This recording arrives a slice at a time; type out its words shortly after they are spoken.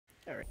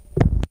Alright.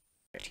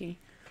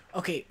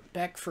 Okay,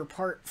 back for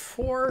part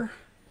 4.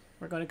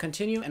 We're going to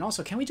continue. And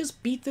also, can we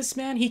just beat this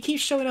man? He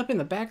keeps showing up in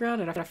the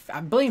background, and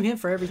I blame him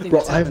for everything.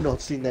 Bro, I have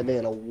not seen that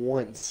man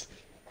once.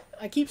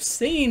 I keep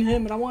seeing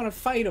him, and I want to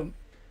fight him.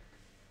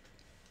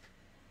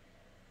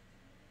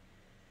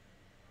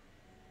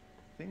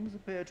 Things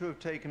appear to have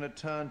taken a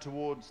turn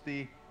towards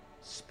the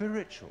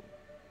spiritual,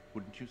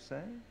 wouldn't you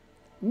say?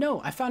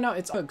 No, I found out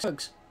it's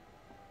Uggs.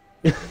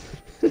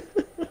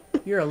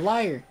 You're a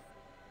liar.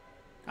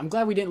 I'm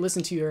glad we didn't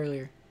listen to you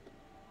earlier.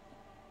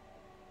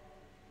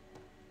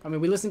 I mean,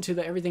 we listened to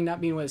the everything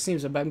not being what it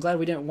seems, but I'm glad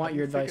we didn't want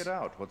your advice. Figured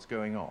out what's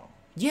going on?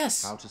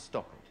 Yes. How to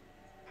stop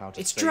it? How to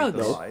it's save drugs.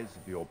 the lives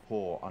of your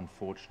poor,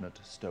 unfortunate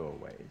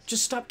stowaways?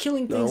 Just stop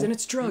killing things, and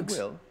it's drugs. You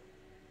will,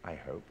 I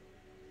hope.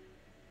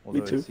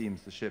 Although it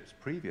seems the ship's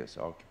previous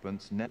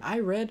occupants never... I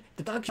read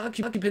that the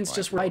occupants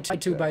just were lied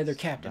to by their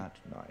captain. That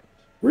night.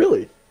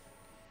 Really?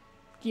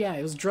 Yeah,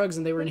 it was drugs,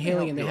 and they were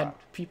inhaling, and they had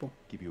people.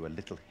 Give you a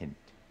little hint.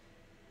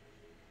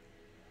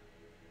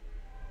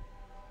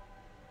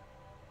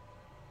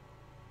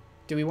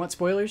 Do we want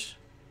spoilers?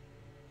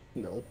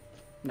 No.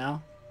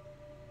 No?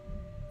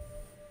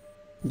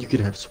 You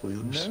could have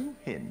spoilers. No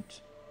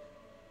hint.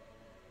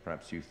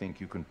 Perhaps you think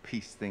you can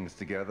piece things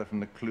together from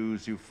the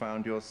clues you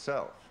found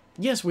yourself.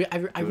 Yes, I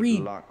read.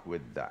 Good luck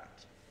with that.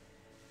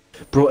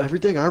 Bro,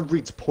 everything I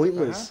read's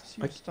pointless.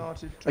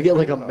 I get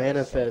like a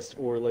manifest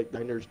or like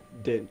Diner's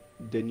dinner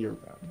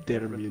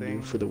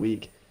menu for the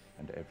week.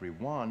 And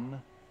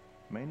everyone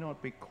may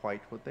not be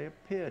quite what they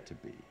appear to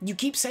be. You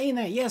keep saying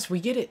that. Yes, we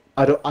get it.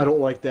 I don't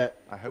like that.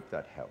 I hope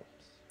that helps.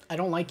 I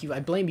don't like you. I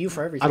blame you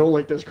for everything. I don't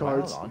like those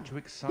cards. Well, aren't you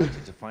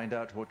excited to find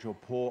out what your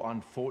poor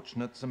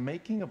unfortunates are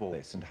making of all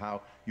this and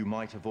how you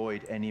might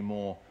avoid any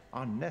more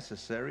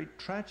unnecessary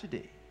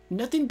tragedy?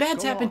 Nothing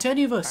bad's happened to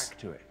any of us. Back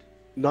to it.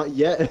 Not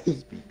yet.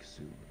 Speak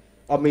soon.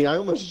 I mean, I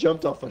almost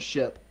jumped off a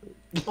ship.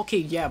 Okay,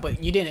 yeah,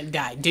 but you didn't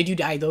die. Did you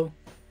die, though?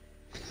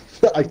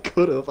 I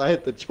could have. I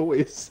had the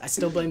choice. I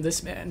still blame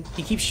this man.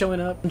 He keeps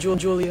showing up.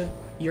 Julia,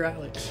 you're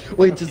Alex.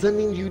 Wait, does that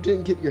mean you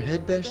didn't get your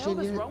head bashed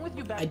in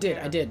yet? I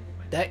did.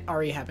 That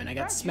already happened. I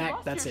got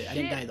smacked. That's it. I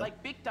didn't die, though.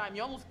 Like big time.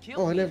 You almost killed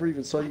Oh, I me. never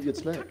even saw you get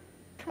smacked.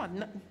 Come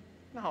on,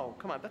 no,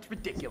 come on. That's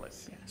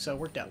ridiculous. Yeah, so it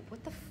worked out.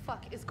 What the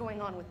fuck is going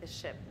on with this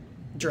ship?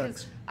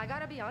 Drugs. Because I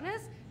gotta be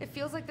honest, it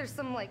feels like there's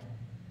some like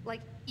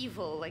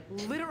evil, like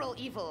literal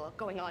evil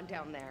going on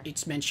down there.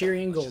 It's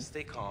Manchurian gold. Just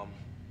stay calm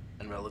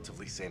and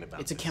relatively sane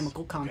about It's a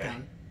chemical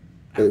compound.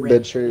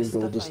 Manchurian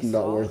gold is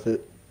not worth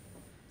it.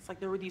 It's like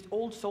there were these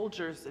old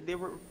soldiers. They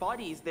were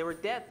bodies. They were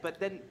dead, but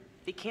then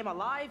they came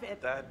alive and...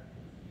 That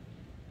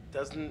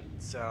doesn't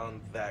sound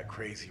that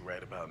crazy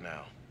right about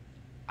now.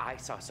 I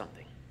saw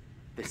something.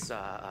 This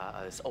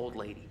old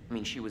lady. I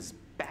mean, she was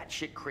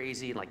batshit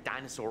crazy and like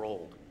dinosaur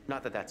old.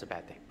 Not that that's a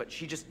bad thing, but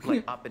she just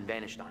like up and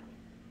vanished on me.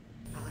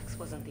 Alex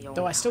wasn't the only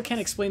Though I still can't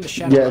Alex. explain the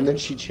shadow. Yeah, and then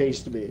she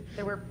chased me.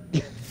 There were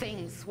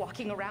things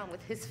walking around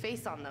with his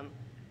face on them.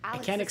 I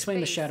can't explain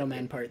the Shadow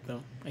Man part,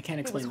 though. I can't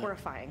explain It was that.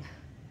 horrifying.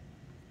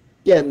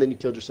 Yeah, and then you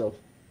killed yourself.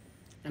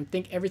 I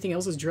think everything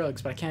else is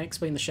drugs, but I can't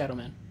explain the Shadow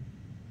Man.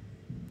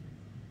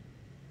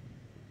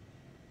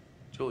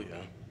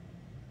 Julia,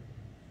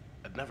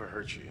 I'd never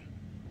hurt you.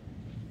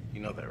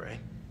 You know that, right?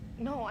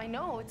 No, I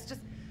know. It's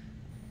just...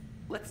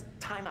 Let's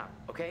time out,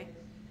 okay?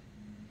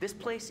 This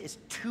place is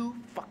too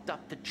fucked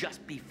up to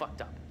just be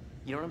fucked up.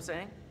 You know what I'm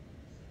saying?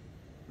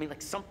 I mean,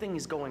 like, something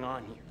is going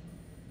on here.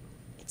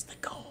 It's the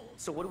gold.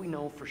 So what do we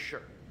know for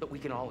sure that we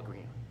can all agree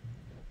on?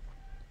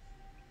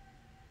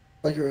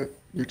 Oh,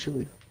 you're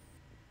chilly.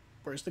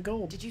 Where's the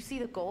gold? Did you see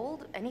the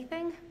gold?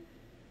 Anything?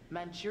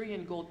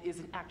 Manchurian gold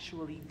isn't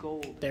actually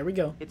gold. There we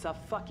go. It's a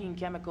fucking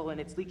chemical, and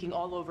it's leaking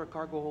all over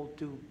cargo hold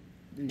too.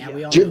 Now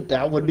we all Jim,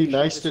 that would be Pretty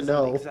sure nice this to isn't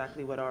know.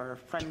 Exactly what our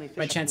friendly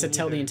My chance to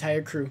tell the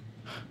entire crew.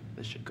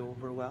 This should go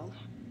over well.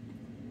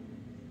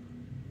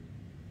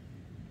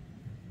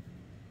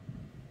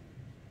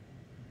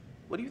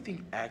 What do you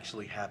think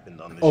actually happened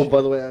on this Oh, ship?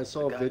 by the way, I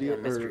saw a The video,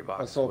 goddamn mystery or box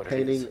I is saw a what it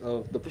painting is.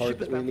 of the The part ship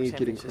was that we bound for need San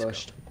getting Francisco,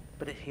 crushed.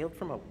 but it hailed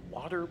from a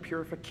water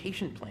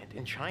purification plant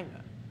in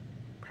China.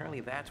 Apparently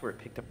that's where it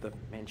picked up the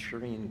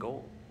Manchurian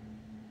gold.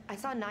 I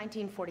saw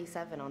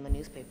 1947 on the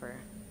newspaper.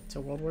 It's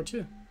a World War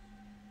II.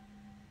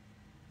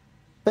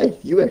 Hey,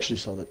 you actually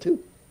saw that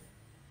too.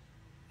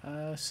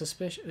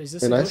 Suspicious. Is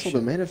this And a I ghost saw ship?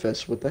 the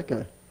manifest with that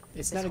guy.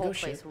 It's This not a whole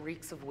ghost place ship.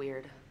 reeks of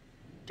weird.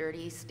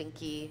 Dirty,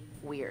 stinky,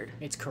 weird.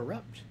 It's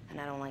corrupt.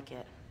 And I don't like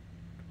it.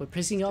 We're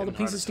piecing all the Getting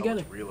hard pieces to tell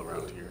together. what's real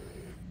around here.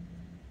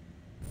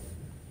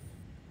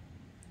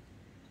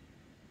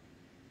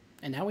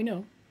 And now we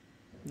know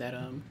that,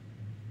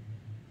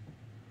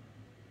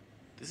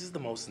 This is the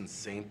most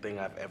insane thing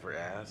I've ever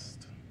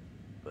asked,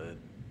 but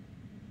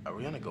are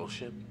we on a ghost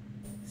ship?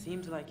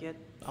 Seems like it.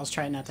 I was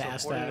trying not to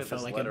ask according that. I to felt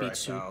this like a letter beat I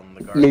suit. found,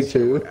 the Me guards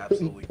too. were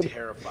absolutely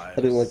terrified I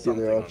didn't of like the other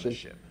something on option. the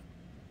ship.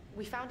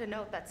 We found a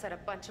note that said a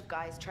bunch of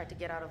guys tried to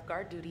get out of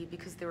guard duty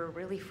because they were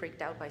really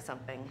freaked out by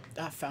something.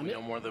 I found We it.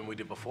 know more than we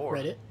did before.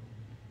 Read it.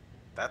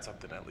 That's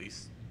something at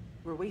least.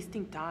 We're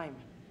wasting time.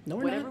 No,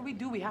 we're Whatever not. we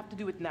do, we have to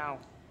do it now.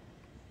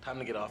 Time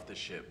to get off this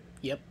ship.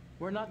 Yep.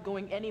 We're not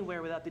going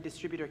anywhere without the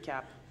distributor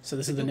cap. So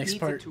this is the Duke next needs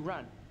part. it to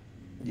run.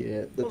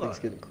 Yeah, the Hold thing's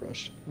on. getting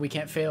crushed. We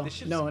can't fail. This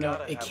ship's No,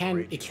 gotta it have a can.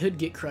 radio. It could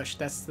get crushed.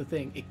 That's the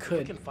thing. It We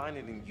could. can find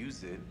it and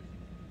use it.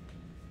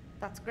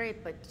 That's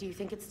great, but do you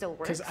think it still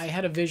works? Because I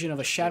had a vision of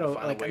a shadow,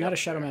 find a like way not a up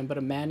shadow there. man, but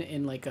a man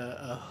in like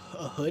a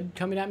hood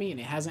coming at me, and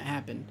it hasn't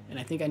happened. And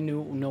I think I know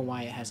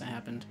why it hasn't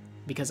happened,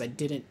 because I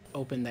didn't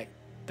open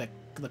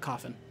the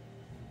coffin.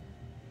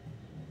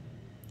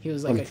 He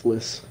was like,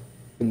 Fliss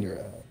in your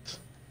ass.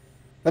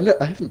 I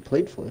haven't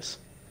played Fliss.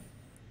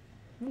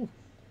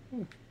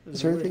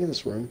 Is there anything in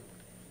this room?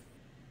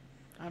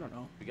 I don't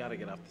know. We gotta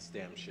get off this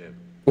damn ship.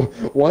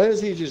 Why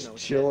is he just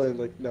chilling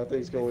like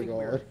nothing's going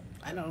on?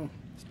 I know.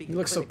 Speaking He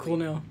looks so cool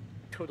now.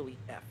 Totally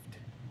effed.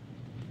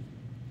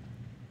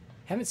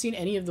 Haven't seen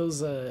any of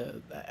those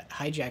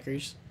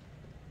hijackers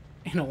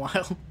in a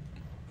while.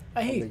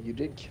 Hey, I mean, you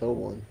did kill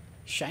one.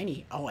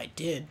 shiny. Oh, I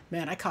did.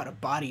 Man, I caught a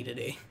body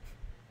today.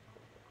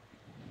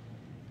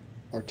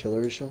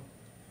 Artillery shell?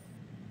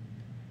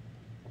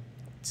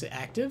 Is it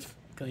active?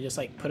 Can we just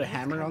like put a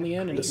hammer on the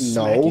end and just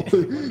No. smack it?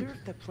 I wonder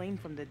if the plane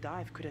from the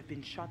dive could have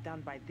been shot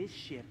down by this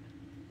ship.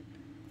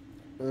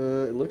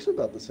 It looks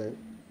about the same.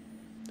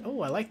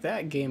 Oh, I like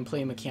that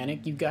gameplay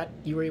mechanic.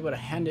 You were able to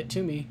hand it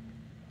to me.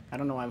 I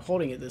don't know why I'm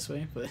holding it this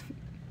way, but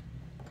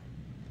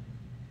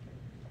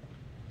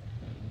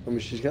I mean,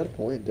 she's got a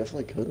point.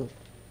 Definitely could have.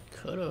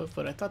 could have.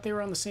 But I thought they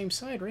were on the same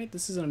side, right?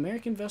 This is an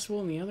American vessel,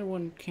 and the other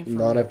one came from.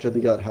 Not after they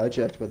got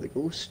hijacked by the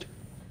ghost.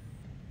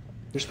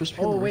 They're supposed to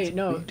be on Oh the right wait, side.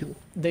 no. What are you doing?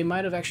 They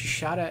might have actually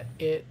shot at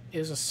it.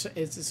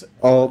 It's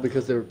Oh,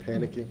 because they were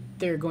panicking.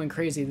 they're going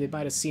crazy. They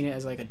might have seen it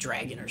as like a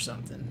dragon or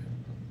something.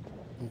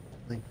 Oh,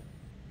 like,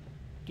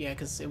 Yeah,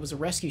 because it was a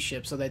rescue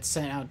ship, so they'd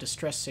sent out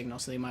distress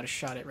signals, so they might have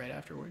shot it right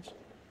afterwards.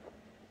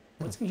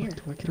 What's in how here? the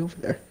fuck do I get over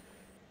there?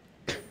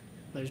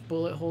 There's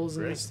bullet holes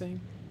in Great. this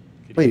thing.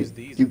 Could Wait, use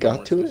these you if got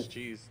weren't to Swiss it?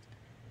 cheese.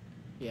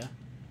 Yeah.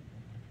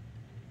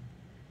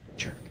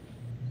 Jerk.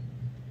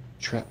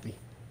 Trap me.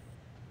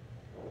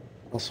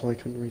 Also, I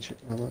couldn't reach it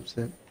while I'm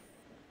dead.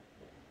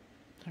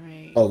 All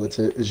right. Oh, that's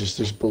it. It's just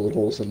there's bullet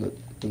holes in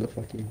the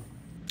fucking.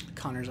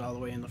 Connor's all the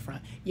way in the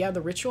front. Yeah,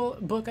 the ritual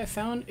book I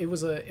found, it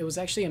was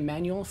actually a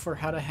manual for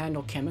how to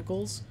handle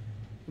chemicals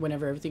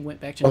whenever everything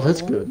went back to Oh, normal.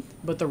 that's good.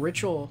 But the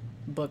ritual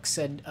book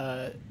said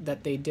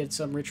that they did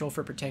some ritual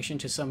for protection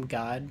to some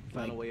god,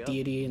 Found a way like up?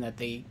 deity, and that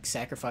they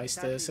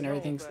sacrificed this and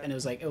everything, and it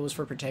was like it was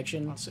for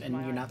protection, and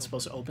you're not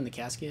supposed to open the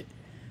casket.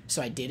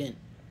 So I didn't.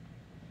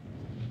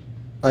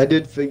 I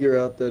did figure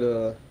out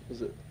that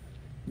was it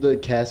the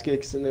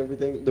caskets and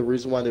everything. The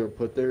reason why they were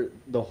put there,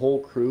 the whole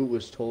crew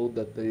was told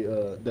that they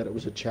that it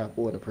was a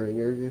chapel and a praying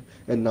area,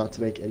 and not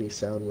to make any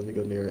sound when they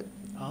go near it.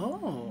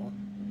 Oh.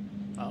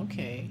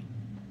 Okay.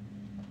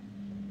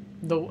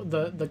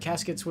 The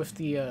caskets with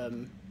the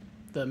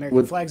American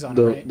With flags on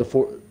the it, right? the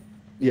four,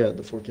 yeah,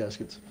 the four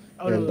caskets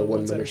Oh, and no, the the one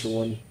ones that are miniature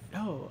one.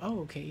 Oh,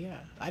 okay, yeah.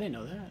 I didn't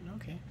know that.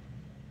 Okay.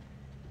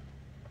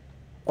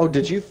 Oh,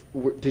 did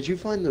you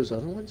find those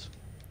other ones?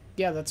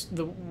 Yeah, that's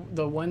the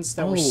ones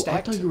that Oh, were I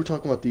stacked. thought you were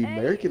talking about the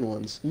American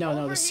ones. No,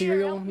 Over the here,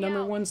 serial help me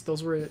number out. ones.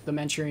 Those were the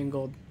Manchurian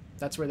gold.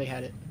 That's where they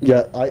had it.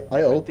 Yeah, I I think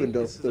opened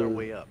up this is our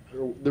way up.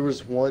 There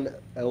was one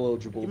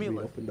eligible Give to me a be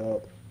look. opened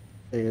up,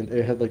 and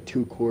it had like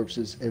two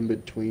corpses in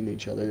between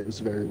each other. It was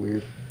very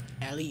weird.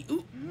 Allie,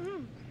 ooh.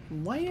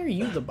 Why are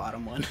you the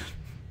bottom one?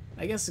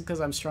 I guess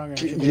because I'm stronger. I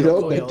should be You know,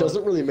 recoil it up.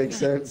 doesn't really make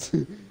sense.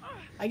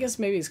 I guess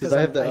maybe it's Because because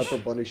I have that upper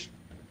body.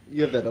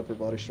 You have that upper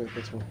body strength.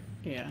 That's why.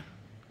 Yeah.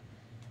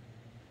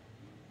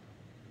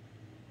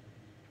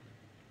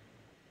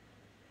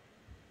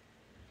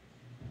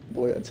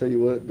 Boy, I tell you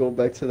what, going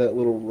back to that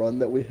little run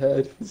that we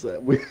had, was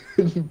that we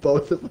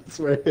both of us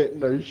were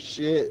hitting our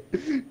shit.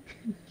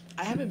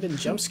 I haven't been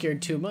jump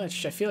scared too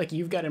much. I feel like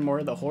you've gotten more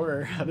of the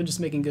horror. I've been just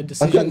making good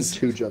I've gotten decisions.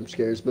 2 jump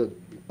scares, but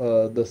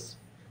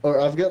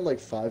I've gotten like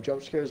 5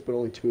 jump scares, but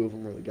only 2 of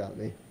them really got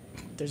me.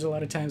 There's a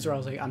lot of times where I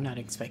was like, I'm not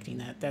expecting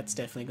that. That's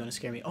definitely going to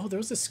scare me. Oh, there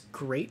was this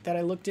grate that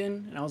I looked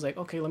in, and I was like,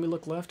 okay, let me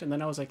look left, and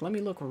then I was like, let me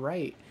look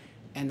right,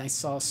 and I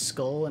saw a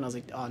skull, and I was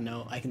like, oh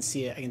no, I can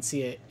see it,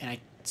 and I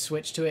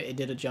switched to it. It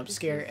did a jump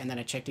scare, and then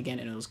I checked again,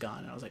 and it was gone.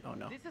 And I was like, oh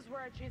no. This is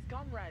where I chased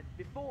Conrad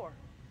before.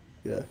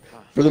 Yeah.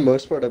 For the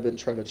most part, I've been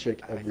trying to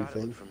check I thought it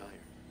everything. looked familiar.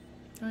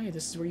 Oh yeah,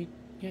 this is where you.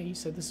 Yeah, you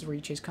said this is where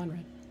you chase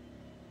Conrad.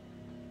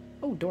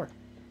 Oh, door.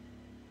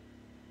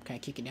 Can I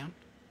kick it down?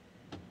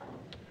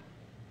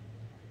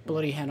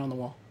 Bloody hand on the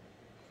wall.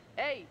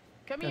 Hey,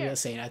 come I'm here.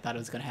 just saying, I thought it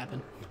was gonna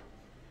happen,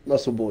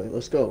 Muscle boy,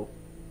 let's go.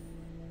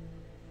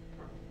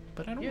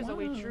 but I don't Here's the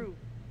way want. through.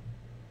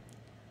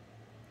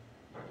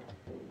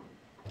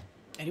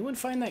 Anyone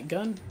find that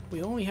gun?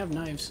 We only have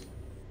knives.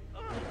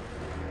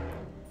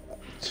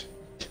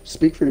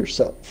 Speak for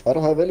yourself. I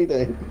don't have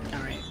anything. All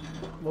right.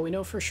 Well, we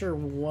know for sure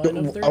one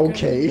of their.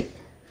 Okay.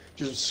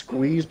 Just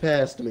squeeze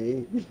past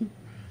me.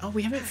 Oh,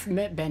 we haven't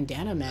met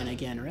Bandana Man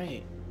again,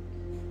 right?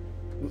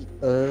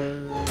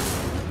 I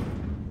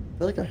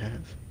feel like I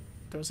have.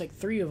 There was like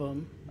 3 of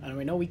them, and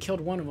we know we killed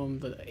one of them,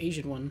 the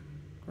Asian one,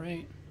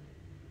 right?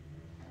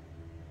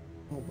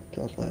 Oh my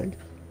god, lag.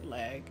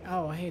 Lag.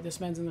 Oh, hey, this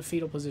man's in the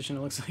fetal position,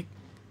 it looks like.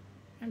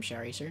 I'm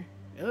sorry, sir.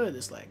 Oh,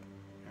 this lag.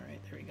 Alright,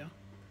 there we go.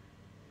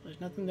 There's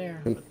nothing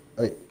there.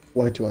 But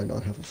Why do I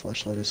not have a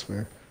flashlight, I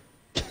swear?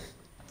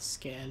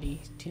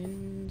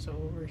 skeletons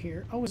over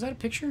here. Oh, is that a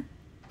picture?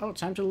 Oh,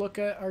 time to look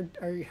at our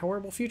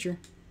horrible future.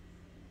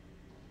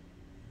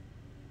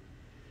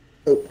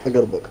 Oh, I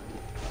got a book.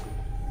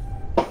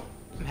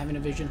 I'm having a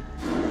vision.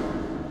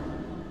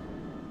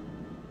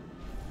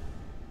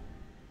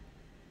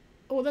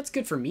 Oh, that's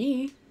good for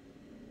me.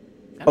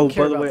 I don't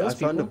care by the about way, I those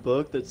found a people.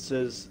 book that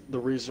says the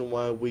reason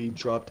why we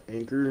dropped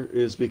anchor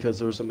is because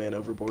there was a man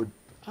overboard.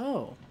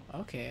 Oh,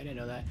 okay, I didn't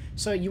know that.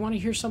 So you want to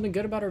hear something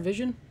good about our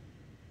vision?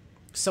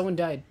 Someone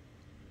died.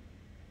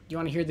 You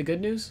want to hear the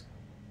good news?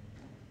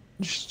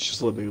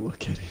 Just let me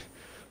look at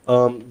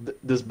it.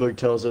 This book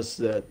tells us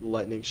that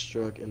lightning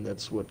struck, and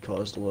that's what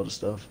caused a lot of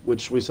stuff.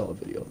 Which we saw a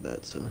video of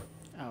that. So.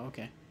 Oh,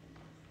 okay.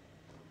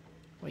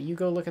 Well, you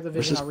go look at the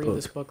Where's vision. this I'll read book?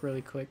 this book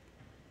really quick.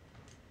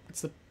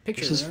 It's the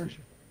picture. Where's this Remember?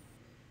 picture?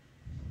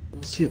 I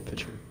don't see a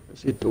picture. I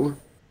see a door.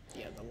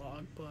 Yeah, the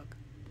log book.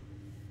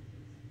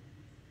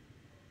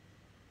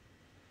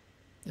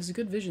 It's a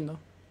good vision, though.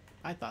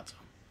 I thought so.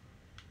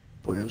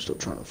 Boy, I'm still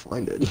trying to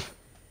find it.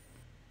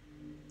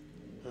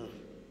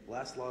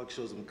 Last log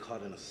shows him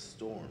caught in a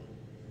storm.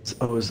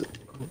 Oh, is it?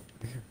 Oh,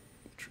 here.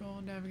 Control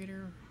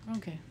navigator.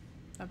 Okay,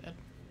 not bad.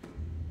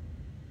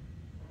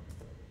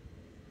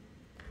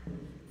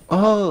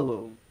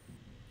 Oh,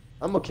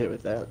 I'm okay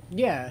with that.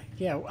 Yeah,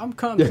 I'm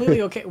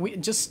completely okay.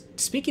 Just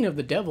speaking of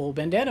the devil,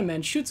 Bandana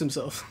Man shoots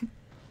himself.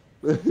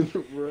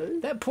 Right?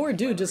 That poor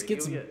dude just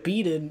gets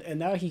beaten, and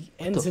now he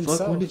ends What the himself.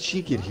 fuck? When did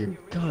she get here?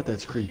 God,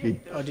 that's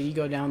creepy. Oh, did you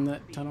go down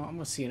that tunnel? I'm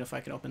gonna see if I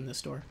can open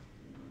this door.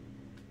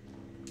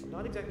 I'm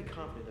not exactly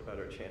confident about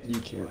our chances. You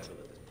of can't. survival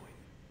at this point.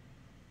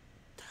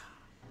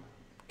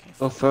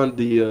 Okay, I found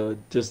the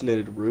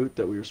designated route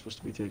that we were supposed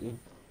to be taking.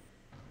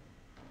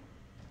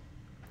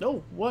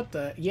 Oh, what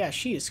the? Yeah,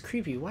 she is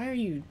creepy. Why are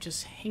you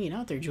just hanging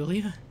out there,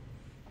 Julia?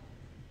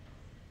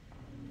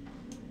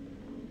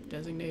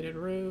 Designated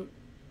route.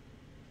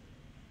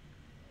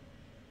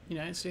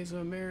 United States of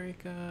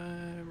America,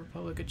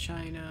 Republic of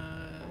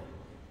China.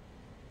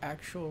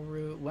 Actual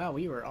route. Wow,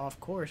 we were off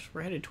course.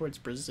 We're headed towards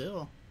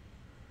Brazil.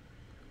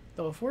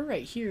 Though if we're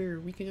right here,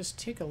 we can just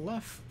take a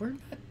left. We're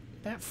not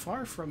that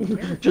far from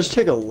America. Just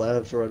take a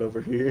left right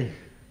over here.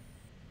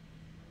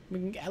 We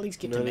can at least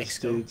get to United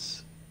Mexico.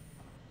 States.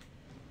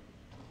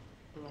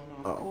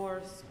 Blown off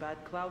course,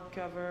 bad cloud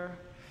cover,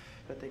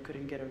 but they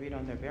couldn't get a read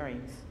on their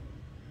bearings.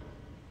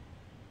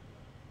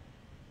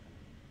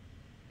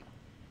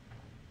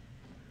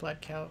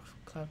 Black cloud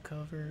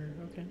cover.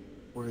 Okay.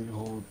 Warning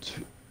hold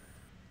 2.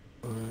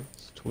 Alright,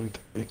 it's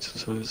 23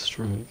 exercise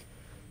strike.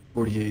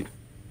 48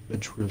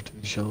 drift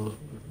in shallow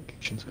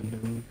locations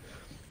unknown.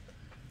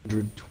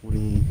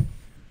 120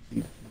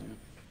 feet.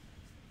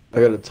 I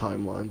got a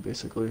timeline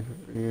basically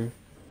right here.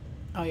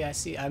 Oh yeah, I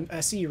see. I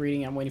see you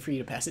reading. I'm waiting for you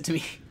to pass it to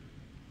me.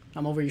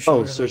 I'm over your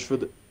Oh, shoulder. search for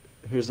the.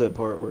 Here's that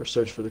part where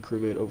search for the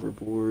crewmate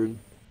overboard.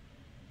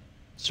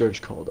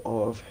 Search called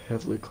off.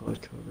 Heavily cloud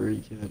cover,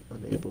 yet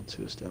unable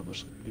to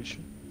establish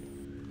location.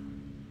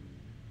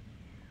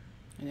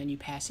 And then you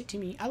pass it to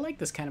me. I like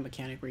this kind of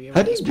mechanic where you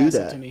How do you just do pass it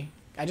that? to me.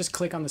 I just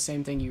click on the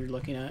same thing you're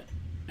looking at,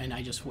 and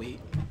I just wait.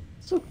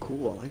 So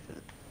cool. I like that.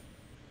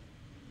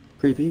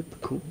 Creepy,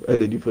 but cool. And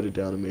then you put it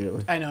down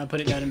immediately. I know. I put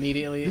it down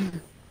immediately.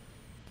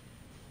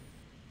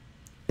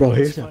 Bro,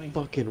 here's funny. that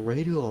fucking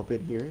radio up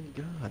in here.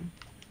 God.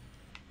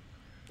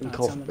 I'm it's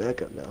calling on for the-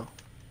 backup now.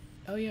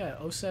 Oh yeah,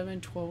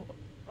 07 12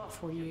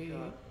 48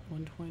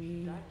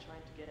 120, Dad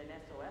trying to get an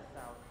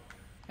SOS out.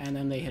 and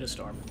then they hit a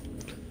storm.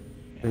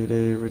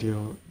 Mayday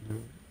radio. No.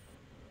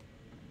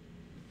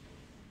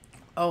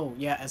 Oh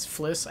yeah, as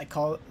Fliss, I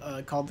called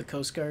the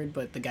Coast Guard,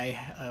 but the guy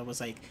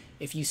was like,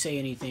 "If you say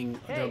anything,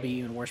 there'll be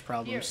even worse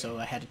problems." Here. So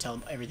I had to tell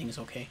him everything is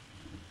okay.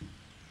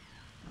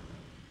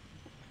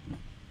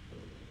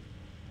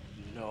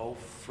 No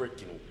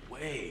freaking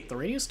way. The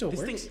radio still This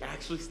works. thing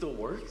actually still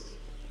works?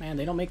 Man,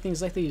 they don't make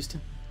things like they used to.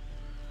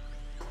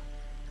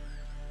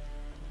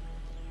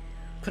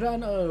 Put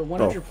on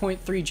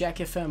 100.3 Jack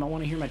FM. I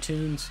want to hear my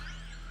tunes.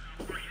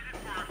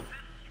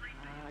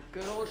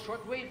 Good old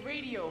shortwave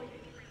radio.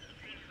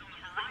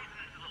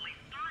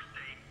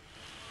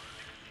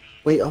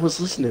 Wait, I was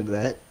listening to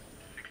that.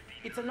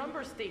 It's a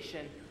number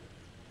station.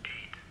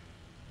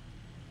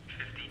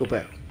 Go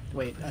back.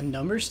 Wait, a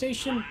number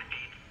station?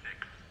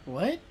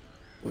 What?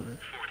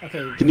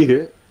 Okay, Can you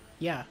hear it?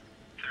 yeah.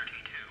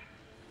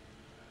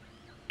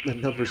 The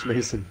numbers,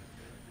 Mason.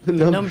 The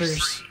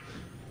Numbers.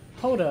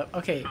 Hold up.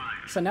 Okay,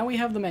 so now we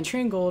have the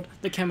Manchurian gold,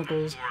 the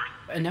chemicals,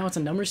 and now it's a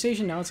number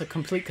station? Now it's a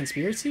complete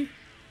conspiracy?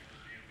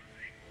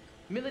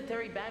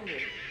 Military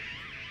bandit.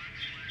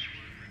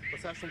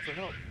 Let's ask them for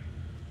help.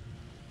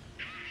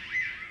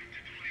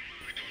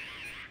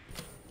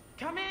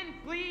 Come in,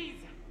 please.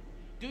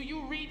 Do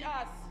you read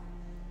us?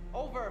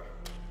 Over.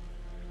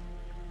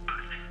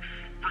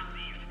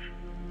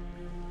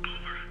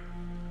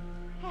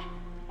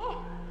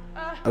 Oh,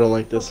 I don't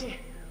like this. Okay.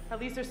 At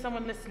At least there's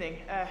someone listening.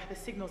 The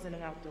signal's in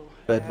and out though.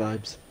 Bad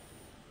vibes.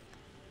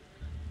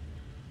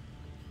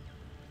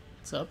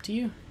 It's up to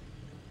you.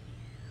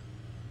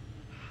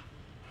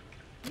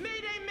 Mayday,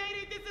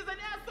 mayday, this is an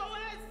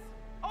SOS!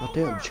 Oh Over!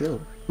 damn,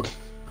 chill.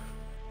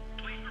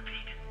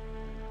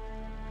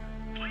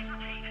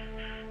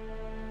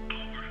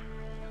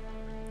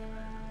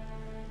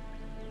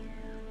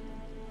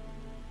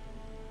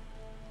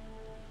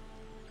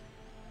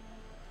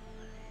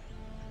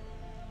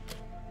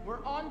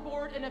 We're on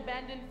board an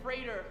abandoned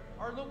freighter.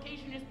 Our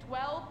location is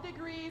 12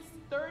 degrees,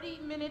 30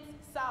 minutes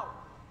south.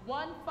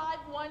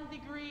 151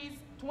 degrees,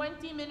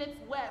 20 minutes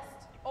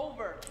west.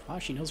 Over. Wow,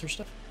 she knows her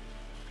stuff.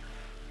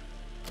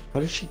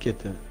 How did she get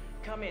that?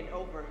 Come in,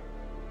 over.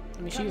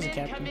 I mean, she Come was a in,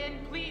 captain. come in,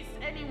 please,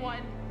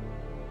 anyone.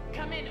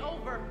 Come in,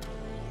 over.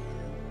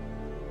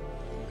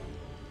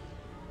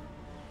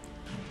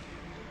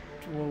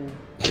 Whoa.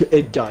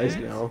 It dies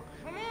now.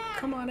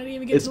 Come on, I didn't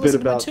even get It's to been listen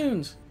to my about-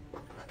 tunes.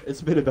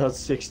 It's been about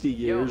 60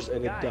 years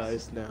and guys. it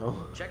dies now.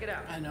 Check it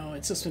out. I know,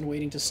 it's just been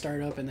waiting to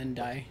start up and then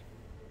die.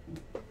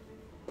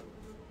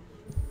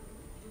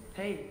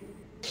 Hey,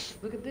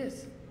 look at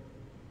this.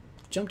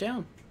 Jump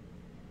down.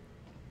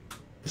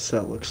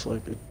 That looks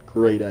like a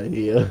great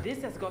idea.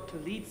 This has got to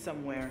lead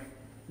somewhere.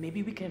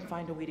 Maybe we can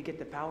find a way to get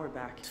the power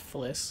back.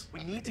 Fliss.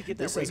 We need to get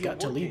that This has radio got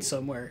to working. lead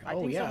somewhere. I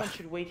Oh, think yeah. someone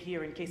should wait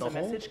here in case The a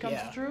hole? message comes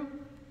Yeah. through.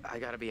 I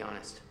gotta be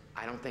honest.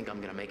 I don't think I'm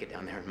gonna make it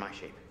down there in my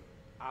shape.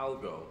 I'll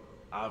go,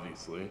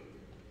 obviously.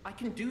 I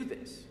can do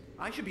this.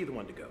 I should be the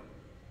one to go.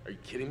 Are you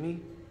kidding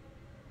me?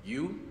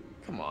 You?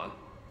 Come on.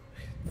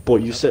 Boy,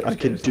 you said I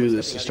can Someone's do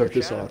this to stepping start out of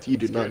your this shadow. off. You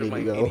do not Scared of need my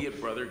to go.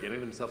 idiot brother getting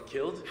himself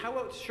killed? How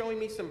about showing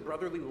me some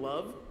brotherly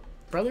love?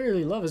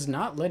 Brotherly love is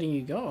not letting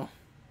you go.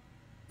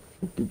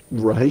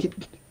 Right?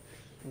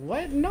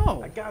 What?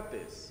 No. I got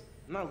this.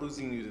 I'm not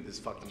losing you to this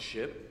fucking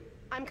ship.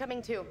 I'm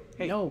coming too.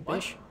 Hey, No, what?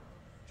 bish.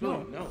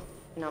 Julie, no.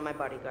 Not my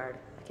bodyguard.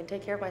 I can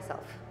take care of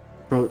myself.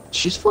 Bro,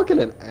 she's fucking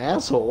an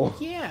asshole.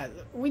 Yeah,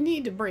 we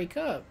need to break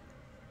up.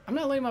 I'm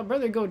not letting my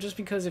brother go just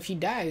because if he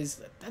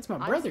dies, that's my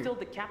brother. I'm still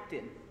the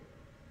captain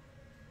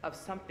of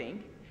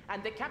something,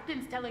 and the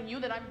captain's telling you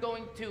that I'm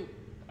going too.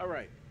 All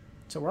right.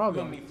 So we're all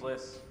You and going. me,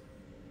 Fliss.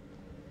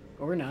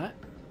 Or we're not.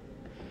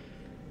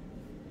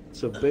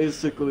 So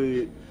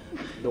basically,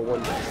 the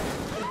one.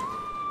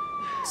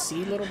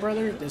 See, little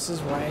brother, this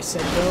is why I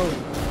said go.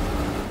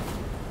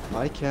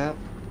 My cap.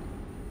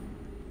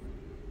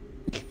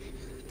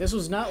 This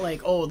was not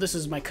like, oh, this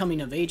is my coming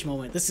of age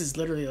moment. This is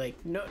literally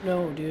like, no,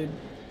 no, dude.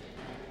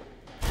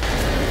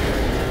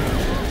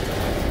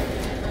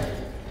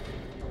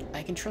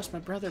 I can trust my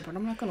brother, but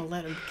I'm not gonna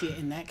let him get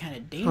in that kind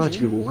of God,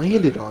 you danger.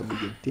 landed on me,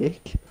 you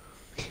dick.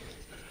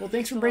 Well,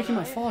 thanks for breaking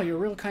my fall. You're a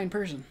real kind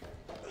person.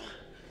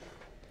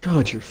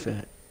 God, you're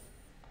fat.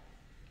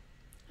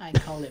 I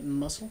call it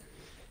muscle.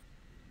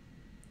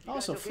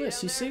 Also, okay Fliss, down you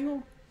there?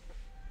 single?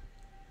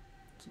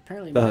 It's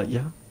apparently.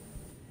 Yeah.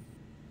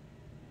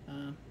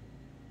 Um,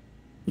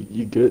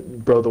 You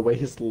good? Bro, the way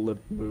his lip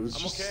moves,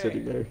 I'm just okay.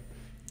 sitting there.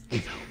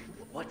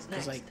 What's Cause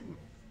next? like,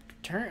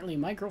 apparently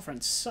my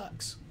girlfriend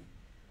sucks.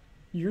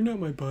 You're not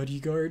my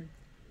bodyguard.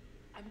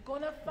 I'm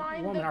gonna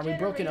find Woman, the are we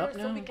broken up generator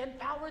so now? we can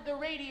power the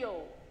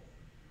radio.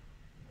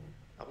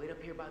 I'll wait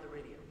up here by the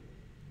radio.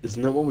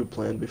 Isn't that what we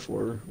planned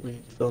before we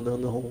fell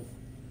down the hole?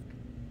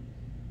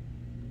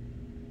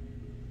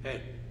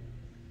 Hey,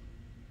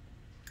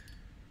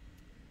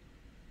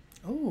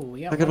 Oh,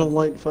 we I got got a one.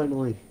 light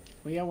finally.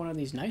 We got one of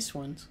these nice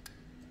ones.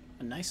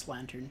 A nice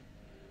lantern.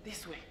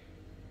 This way.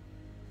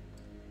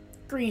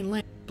 Green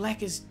lantern,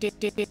 black as day,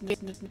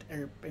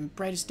 or and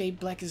bright as day,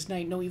 black as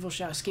night. No evil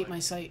shall escape my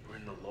sight. we're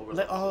in the lower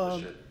Let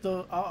levels of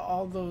the ship.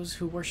 all those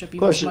who worship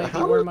evil Question: might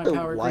How beware are my the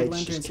power. Green lights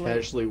lanterns just light,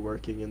 casually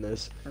working in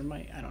this? or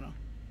might I don't know.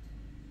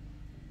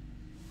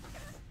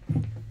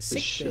 This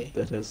Sick ship bay.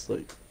 that has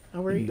like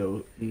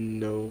Oh,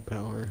 no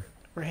power.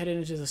 we're headed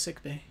into the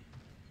sick bay.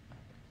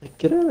 Like,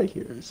 get out of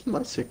here! This is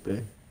my sick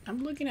bay.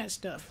 I'm looking at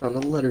stuff. Found a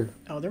letter.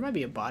 Oh, there might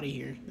be a body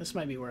here. This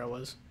might be where I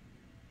was.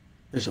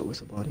 There's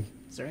always a body.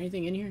 Is there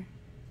anything in here?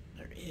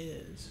 There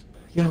is.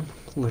 Yeah,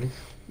 letter.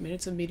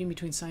 Minutes of meeting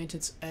between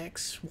scientists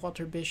X,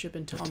 Walter Bishop,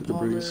 and Tom After the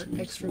Palmer. breeze,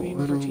 X for small meeting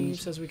with our team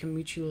items. says we can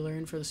mutually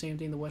learn for the same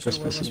thing. The Western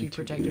world must be Trespassing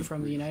protected to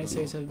from. The United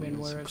States has been Found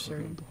aware of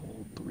certain. The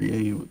whole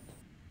 3A with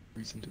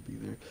reason to be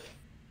there.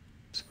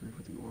 Disagree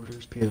with the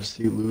orders.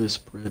 PFC Lewis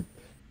spread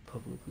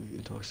publicly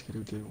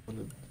intoxicated day one.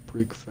 The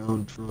brig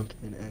found drunk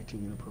and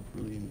acting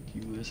inappropriately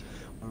in U.S.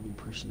 Army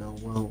personnel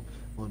while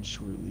on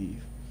shore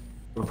leave.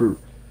 Robert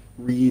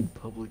Reed,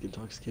 public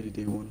intoxicated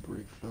day one.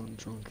 Brig found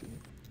drunk.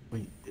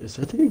 Wait, is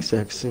that the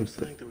exact same Looks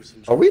thing? like there was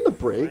some Are we in the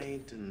sort of brig?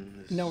 fight and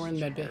this No, we're in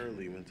med bay.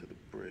 Charlie went to the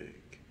brig.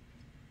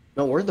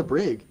 No, we're in the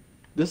brig.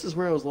 This is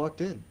where I was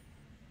locked in.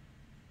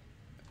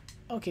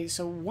 Okay,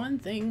 so one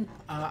thing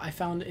I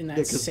found in that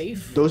Yeah, 'cause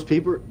safe. Those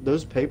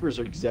papers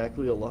are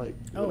exactly alike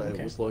Oh, when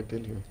okay. I was logged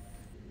in here.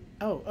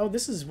 Oh,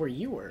 this is where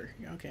you were.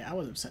 Okay, I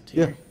wasn't sent to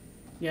Yeah. here.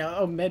 Yeah.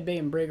 Oh, med bay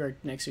and brig are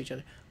next to each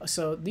other.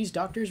 So these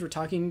doctors were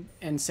talking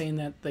and saying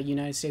that the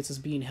United States is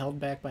being held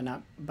back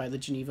by the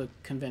Geneva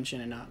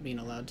Convention and not being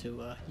allowed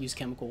to use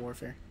chemical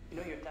warfare. You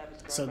know your dad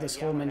was So growing this by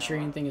whole Yama now,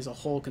 Manchurian huh? thing is a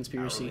whole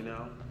conspiracy. Hourly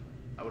now?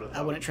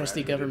 I wouldn't trust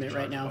the government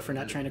right now for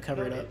not trying to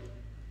cover it up.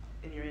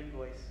 In your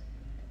invoice.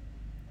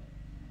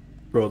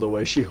 Bro, the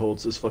way she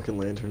holds this fucking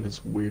lantern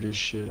is weird as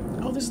shit.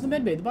 Oh, this is the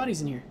medbay. The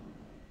body's in here.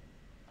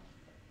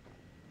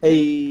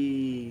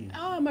 Hey,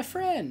 Oh, my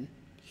friend.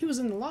 He was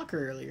in the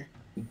locker earlier.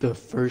 the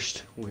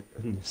first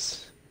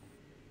witness.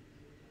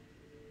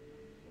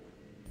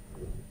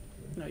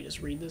 No, you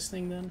just read this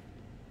thing then.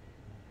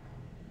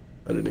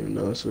 I didn't even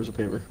notice there was a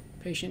paper.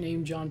 Patient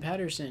named John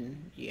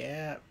Patterson.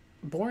 Yeah.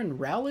 Born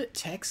Rowlett,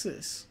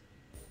 Texas.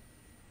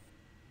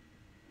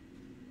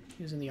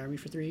 He was in the Army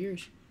for 3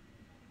 years.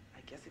 I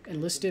guess it could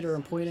Enlisted or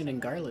have been appointed in something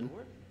Garland.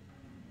 board.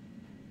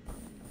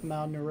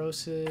 Mild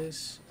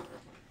neurosis.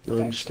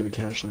 No, I'm just gonna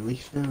casually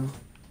leave now.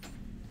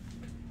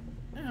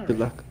 All Good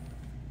right. luck.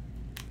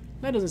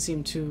 That doesn't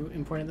seem too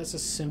important. That's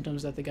just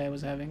symptoms that the guy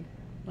was having.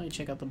 Let me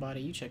check out the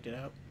body. You checked it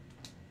out.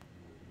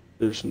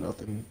 There's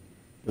nothing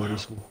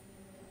noticeable.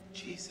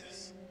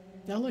 Jesus.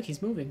 Oh, look,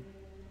 he's moving.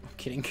 I'm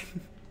kidding.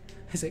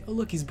 He's like, oh,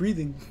 look, he's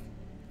breathing.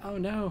 Oh,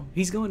 no.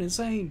 He's going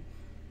insane.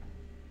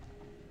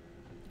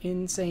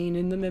 Insane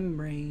in the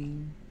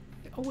membrane.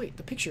 Oh, wait,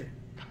 the picture.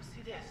 Come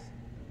see this.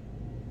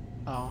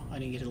 Oh, I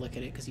didn't get to look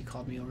at it because you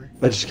called me over.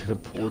 I just kind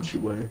of pulled you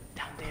away.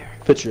 Down there.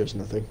 Picture is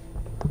nothing.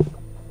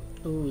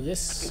 Ooh,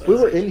 this... We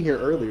were in here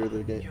earlier in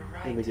the game. You're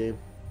right. In the game.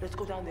 Let's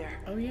go down there.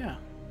 Oh, yeah.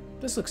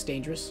 This looks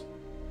dangerous.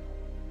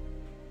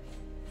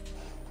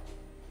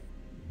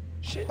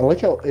 I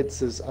like how it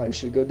says I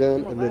should go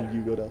down and then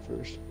you go down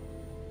first.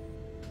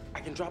 I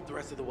can drop the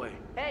rest of the way.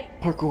 Hey,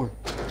 Parkour.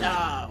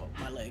 Oh,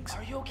 my legs.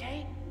 are you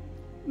okay?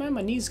 Man,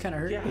 my knees kind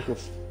of hurt. Yeah. Like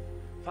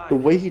Fine. the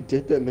way he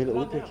did that made it Come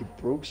on look like he down.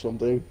 broke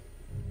something.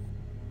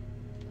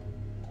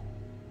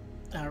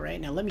 All right,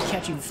 now let me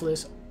catch you,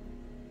 Fliss.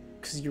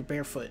 Because you're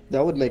barefoot.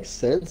 That would make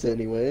sense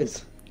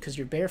anyways. Because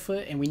you're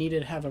barefoot, and we needed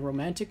to have a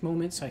romantic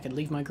moment so I could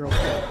leave my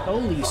girlfriend.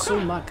 Holy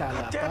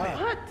sumakala. Damn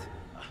it. What?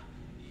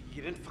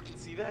 You didn't fucking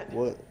see that?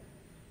 What?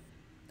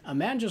 A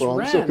man just Bro,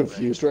 I'm so ran.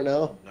 confused right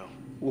now. No.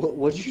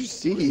 What'd you You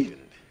see? didn't.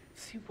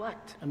 See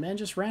what? A man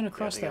just ran I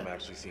across think I'm that.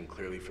 actually seeing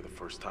clearly for the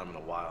first time in a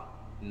while.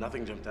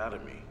 Nothing jumped out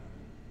at me.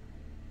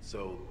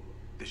 So,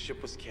 the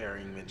ship was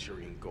carrying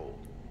Manchurian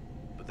gold.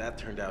 But that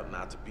turned out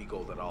not to be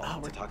gold at all. Oh, It's a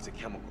we're toxic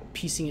chemical.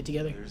 Piecing it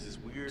together. There's this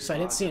weird So I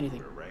didn't see body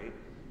anything. everywhere, right?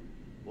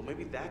 Well,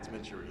 maybe that's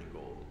Manchurian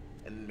gold.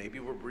 And maybe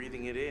we're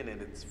breathing it in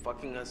and it's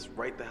fucking us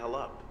right the hell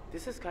up.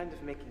 This is kind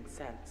of making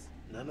sense.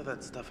 None of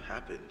that stuff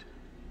happened.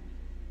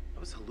 I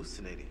was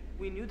hallucinating.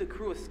 We knew the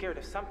crew was scared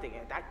of something,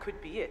 and that could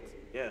be it.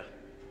 Yeah.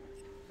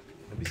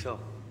 Maybe so.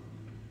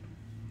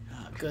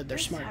 Ah, good, they're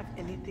Does this smart. have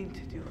anything to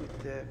do with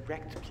the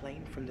wrecked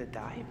plane from the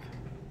dive?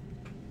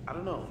 I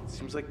don't know. It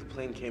seems like the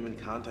plane came in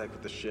contact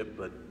with the ship,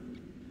 but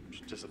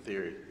it's just a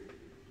theory.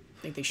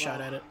 I think they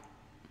shot at it.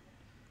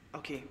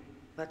 Okay,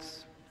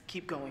 let's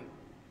keep going.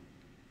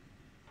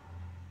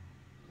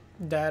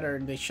 That or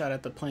they shot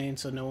at the plane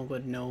so no one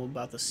would know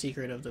about the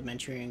secret of the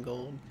Manchurian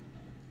gold.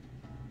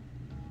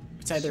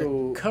 It's either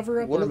So,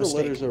 cover up one or a of the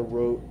mistake. letters I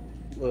wrote,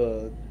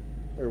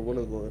 or one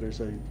of the letters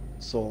I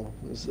saw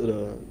was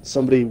that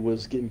somebody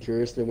was getting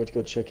curious. They went to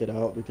go check it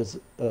out because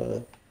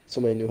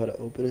somebody knew how to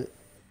open it.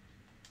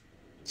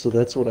 So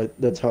that's how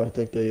I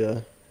think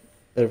they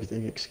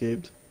everything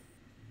escaped.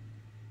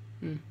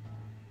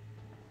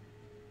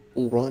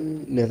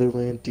 Run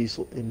Netherland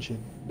diesel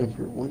engine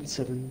number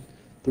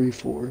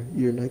 1734,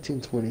 year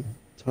 1920,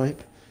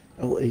 type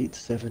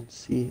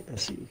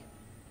L87CSE.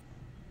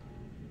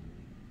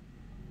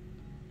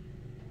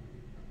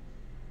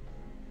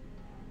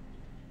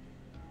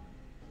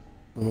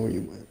 I don't know where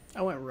you went.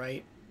 I went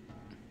right.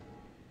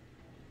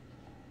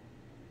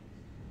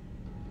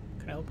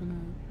 Could I open that?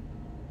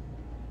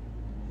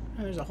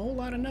 Oh, there's a whole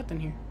lot of nothing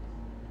here.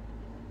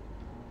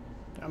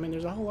 I mean,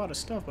 there's a whole lot of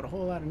stuff, but a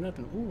whole lot of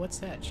nothing. Ooh, what's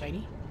that?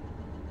 Shiny?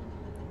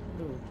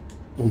 Ooh.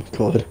 Oh my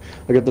god.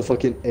 I got the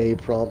fucking A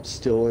prompt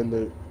still in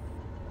the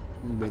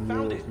menu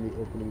found of it. me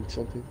opening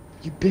something.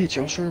 You bitch,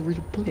 I was trying to read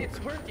a book. It's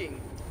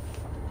working!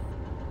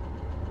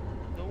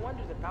 No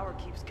wonder the power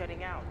keeps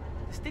cutting out.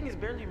 This thing is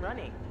barely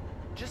running.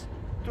 Just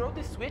throw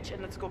this switch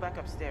and let's go back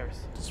upstairs.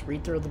 Just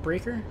re-throw the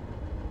breaker?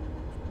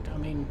 I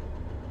mean,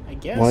 I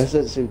guess. Why does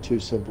that seem too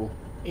simple?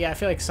 Yeah, I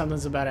feel like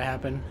something's about to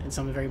happen, and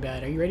something very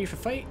bad. Are you ready for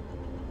fight?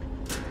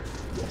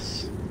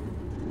 Yes.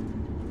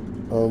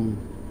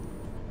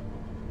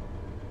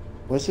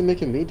 Why is it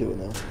making me do it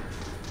now?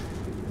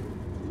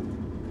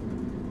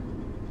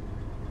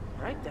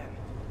 Right then.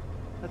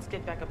 Let's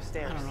get back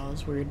upstairs. I don't know,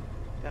 it's weird.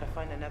 Gotta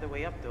find another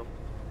way up though.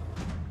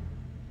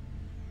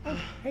 Oh,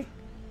 hey.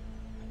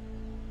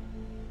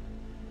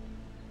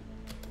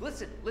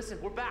 Listen,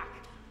 we're back.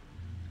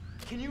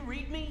 Can you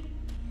read me?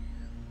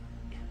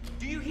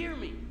 Do you hear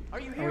me? Are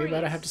you hearing Are we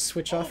about to us? have to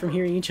switch off from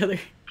hearing each other?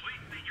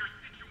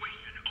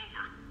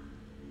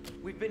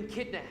 We've been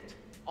kidnapped,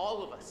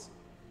 all of us.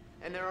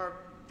 And there are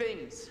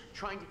things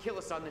trying to kill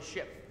us on the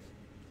ship.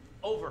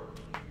 Over. A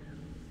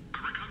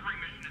recovery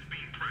mission is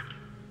being prepped.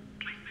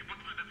 Please stay put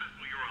through the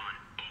vessel you're on.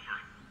 Over.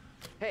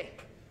 Hey,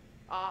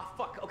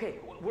 Fuck. Okay,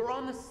 we're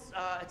on this.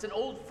 It's an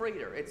old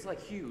freighter. It's like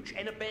huge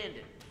and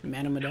abandoned.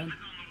 Man of Medan.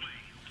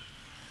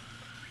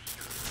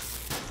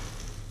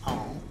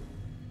 Oh.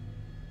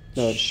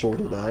 No, it's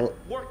shorted out.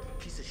 Work,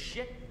 you piece of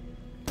shit.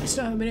 I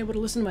still haven't been able to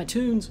listen to my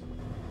tunes.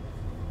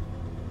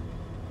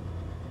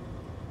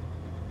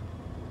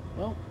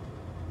 Well,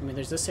 I mean,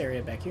 there's this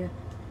area back here.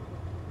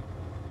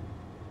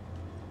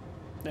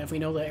 And if we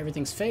know that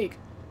everything's fake,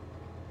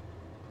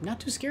 not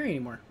too scary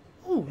anymore.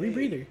 Ooh,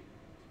 rebreather.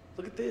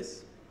 Look at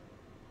this.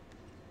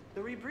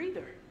 The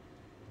rebreather.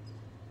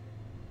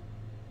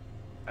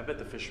 I bet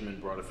the fisherman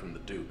brought it from the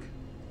Duke.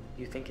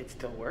 You think it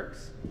still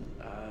works?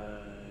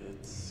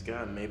 It's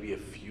got maybe a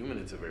few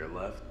minutes of air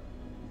left.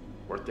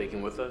 Worth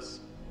taking with us.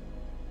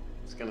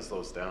 It's gonna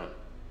slow us down.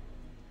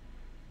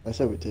 I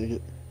said we take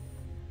it.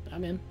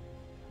 I'm in.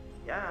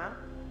 Yeah,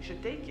 you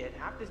should take it.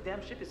 Half this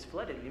damn ship is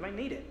flooded. We might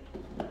need it.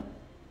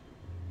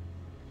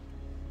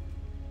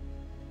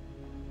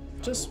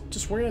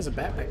 Just wear it as a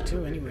backpack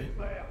too, anyway.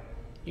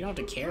 You don't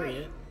have to carry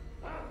it.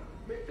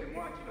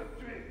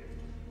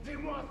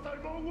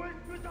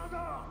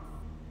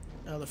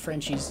 Oh, the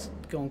Frenchie's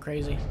going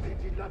crazy.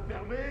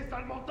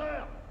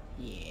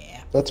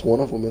 Yeah. That's one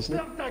of them, isn't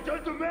it?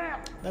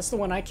 That's the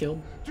one I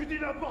killed.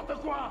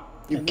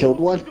 You killed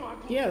one?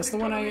 Yeah, that's the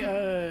one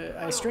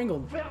I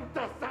strangled. What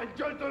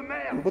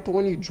about the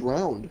one you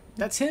drowned?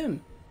 That's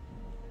him.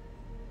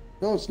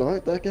 No, it's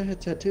not. That guy had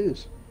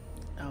tattoos.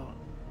 Oh.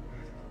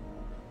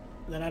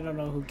 Then I don't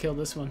know who killed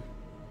this one.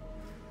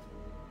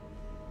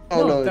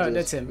 Oh, No, no,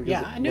 that's him.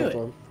 Yeah, I knew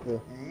it. Yeah.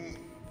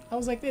 I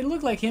was like, it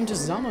looked like him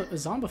just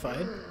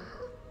zombified.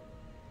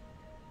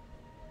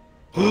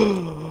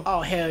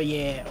 Oh, hell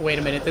yeah. Wait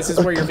a minute, this is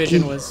where your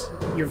vision was.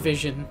 Your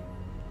vision.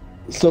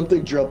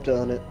 Something dropped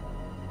on it.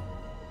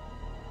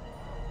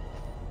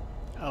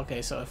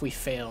 Okay, so if we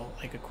fail,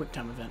 like a quick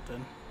time event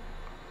then.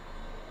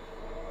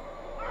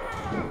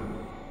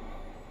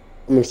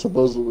 I mean,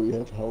 supposedly we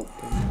have help.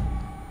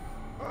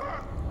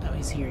 Oh,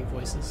 he's hearing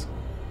voices.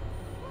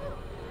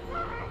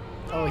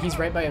 Oh, he's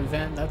right by a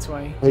vent, that's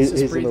why. He's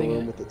just in the breathing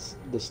room it. with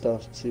the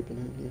stuff seeping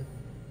in, yeah.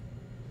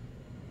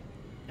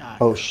 Ah,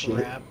 Oh, crap.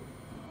 shit.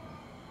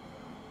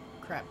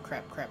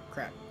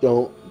 Crap.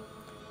 Don't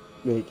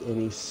make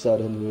any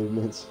sudden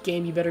movements.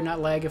 Game, you better not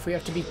lag if we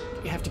have to be.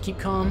 You have to keep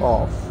calm.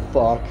 Oh,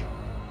 fuck.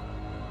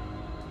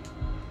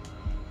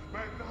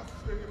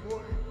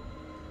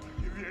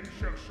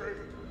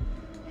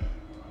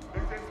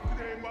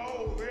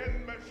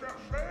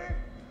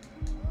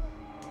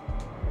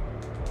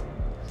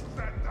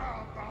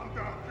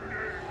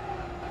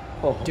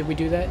 Oh, Did we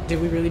do that? Did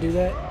we really do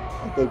that?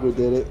 I think we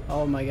did it.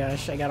 Oh my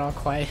gosh, I got all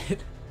quiet.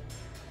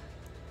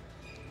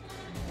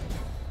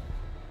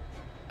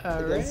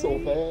 I got so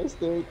fast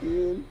there at the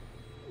end.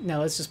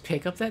 Now let's just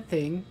pick up that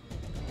thing,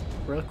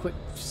 real quick.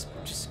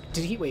 Just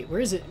did he wait? Where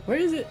is it? Where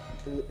is it?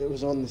 It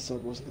was on the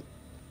sub, wasn't it?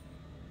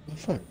 Oh,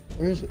 fuck.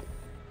 Where is it?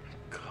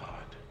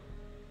 God.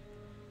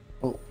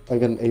 Oh, I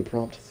got an A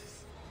prompt.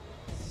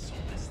 So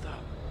messed up.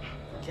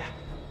 Yeah.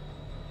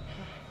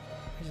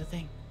 Where's the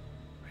thing?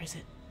 Where is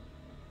it?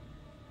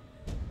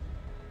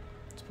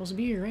 It's supposed to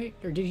be here, right?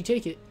 Or did he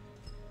take it?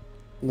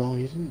 No,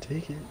 he didn't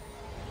take it.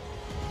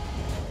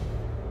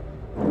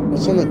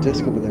 What's on the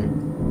disc over there?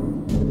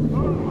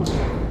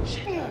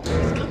 Shit,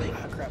 he's coming.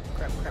 Ah, crap.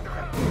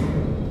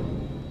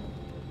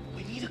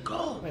 We need to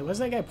go. Wait, what's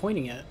that guy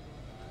pointing at?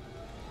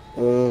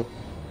 I'm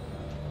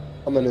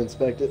gonna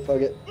inspect it.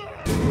 Fuck it.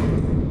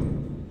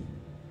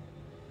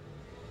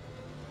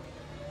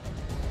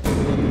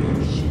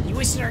 You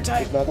wasted our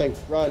time. There's nothing.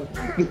 Run.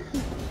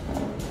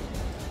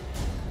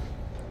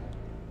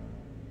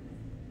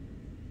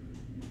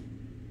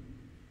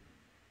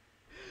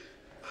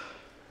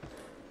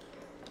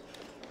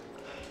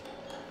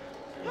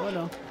 Oh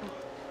no.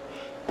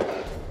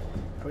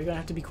 Are we gonna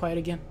have to be quiet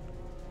again?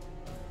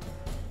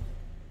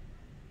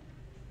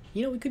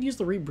 You know, we could use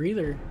the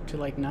rebreather to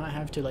like not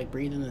have to like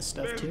breathe in this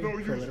stuff too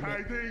for a little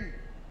bit.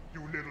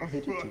 Oh, he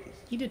did take it.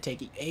 He did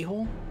take it,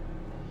 a-hole.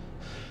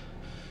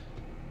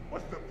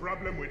 What's the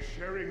problem with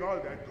sharing all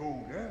that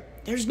gold, eh?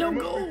 There's no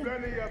there must gold. be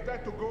plenty of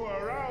that to go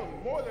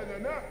around, more than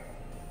enough.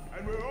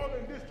 And we're all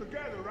in this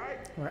together, right?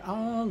 We're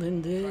all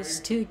in this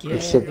together.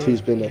 Except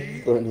he's been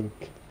a threatening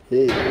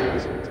pig.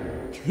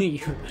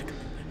 You're like,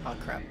 oh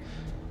crap.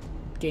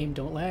 Game,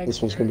 don't lag.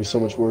 This one's gonna be so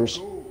much worse.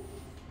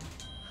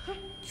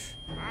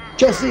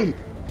 Jesse!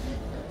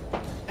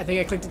 I think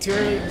I clicked it too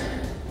early.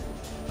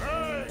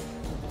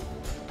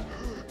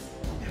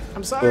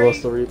 I'm We sorry.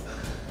 lost the read.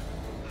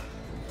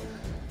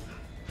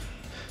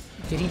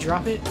 Did he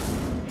drop it?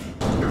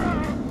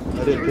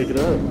 I didn't pick it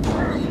up.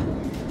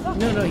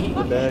 No, he.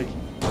 The bag.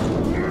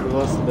 We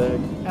lost the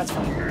bag. That's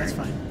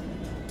fine.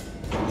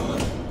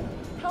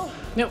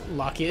 No,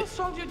 lock it. How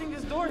strong do you think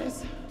this door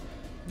is?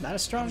 Not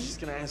as strong. I was just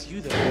gonna ask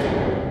you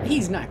that.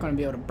 He's not going to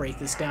be able to break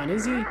this down,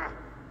 is he?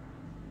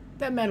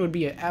 That man would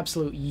be an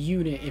absolute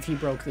unit if he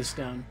broke this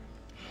down.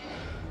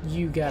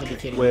 You gotta be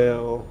kidding me.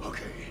 Well,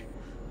 Okay.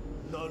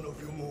 None of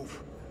you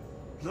move.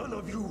 None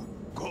of you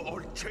go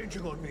all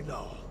changing on me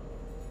now.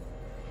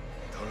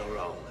 Turn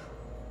around.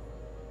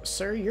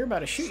 Sir, you're about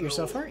to shoot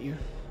yourself, aren't you?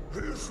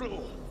 Real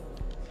slow.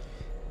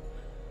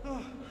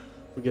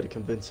 We gotta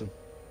convince him.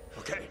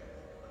 Okay.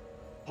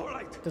 All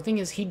right. The thing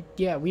is,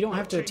 we don't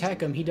have to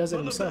attack him. He does it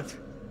None of himself.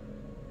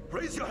 that.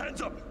 Raise your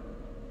hands up.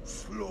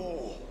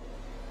 Slow.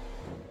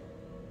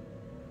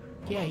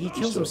 Yeah, he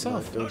kills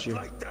himself. Don't you?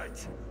 Like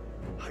that.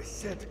 I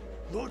said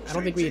no. I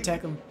don't think we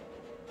attack him.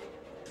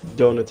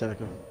 Don't attack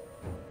him.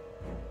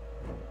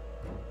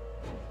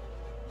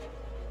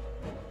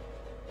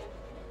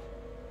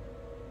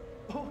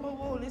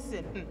 Oh,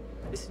 listen.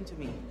 Listen to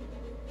me.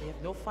 We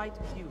have no fight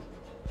with you.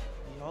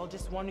 We all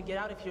just want to get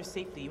out of here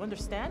safely. You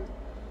understand?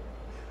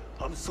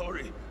 I'm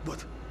sorry,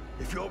 but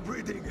if you're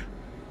breathing,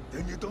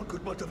 then you don't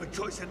got much of a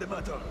choice in the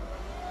matter.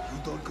 You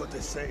don't got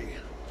a say.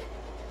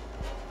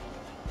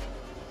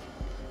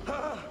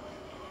 Ah!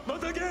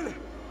 Not again!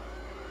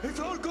 It's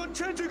all gone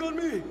changing on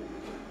me!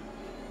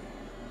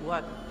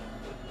 What?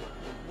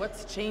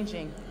 What's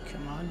changing?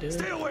 Come on, do it.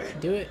 Stay away!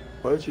 Do it.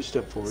 Why don't you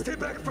step forward? Stay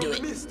back from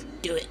the mist!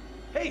 Do it.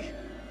 Hey,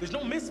 there's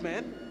no mist,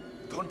 man.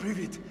 Don't breathe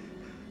it!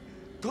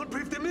 Don't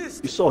breathe the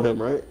mist! You saw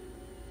him, right?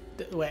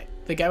 Wait,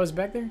 the guy was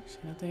back there? Say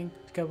nothing.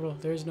 Capital,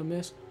 there is no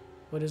mist.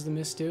 What does the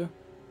mist do?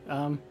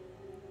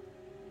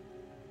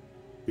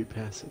 Be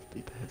passive,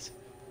 be passive.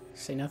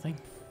 Say nothing.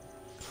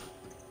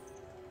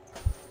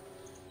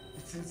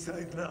 It's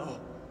inside now.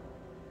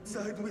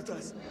 Inside with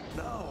us,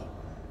 now.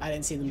 I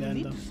didn't see them You then,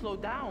 need though. to slow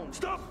down.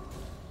 Stop!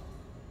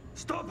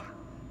 Stop!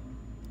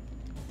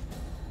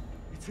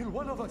 It's in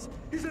one of us,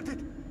 isn't it?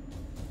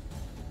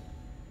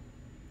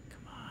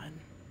 Come on.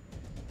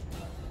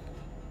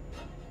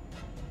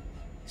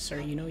 Sir,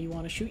 you know you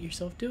want to shoot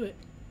yourself. Do it.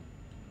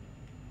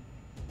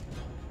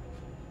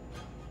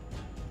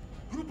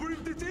 You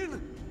breathed it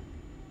in!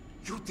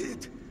 You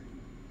did!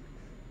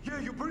 Yeah,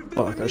 you breathed it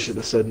Fuck, in. I should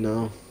have said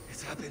no.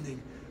 It's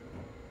happening.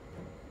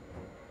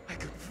 I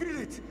can feel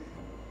it.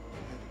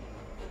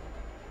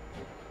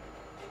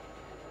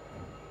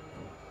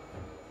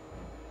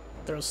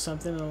 There was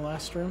something in the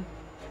last room.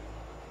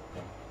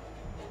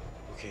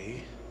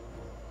 Okay.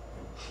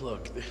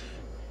 Look, there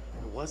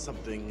was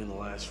something in the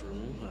last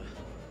room.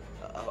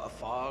 A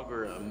fog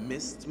or a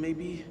mist,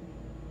 maybe?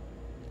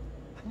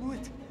 I knew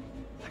it.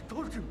 I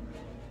told you.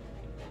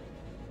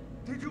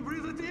 Did you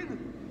breathe it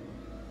in?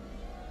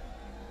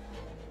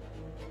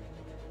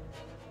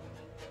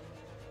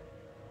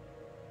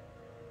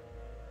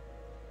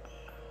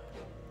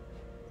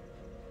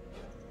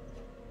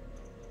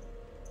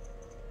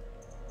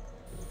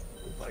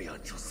 Why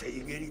aren't you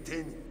saying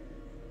anything?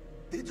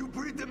 Did you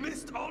breathe the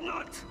mist or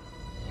not?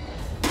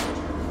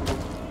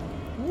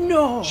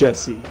 No!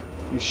 Jesse,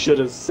 you should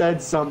have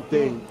said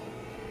something.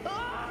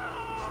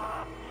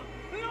 Ah!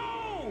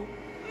 No!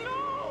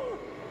 No!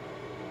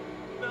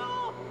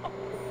 No!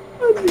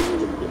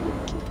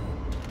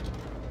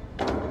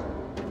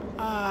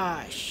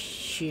 Ah,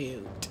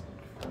 shoot.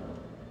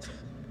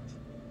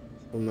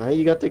 Well, now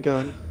you got the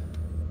gun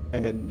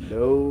and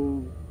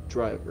no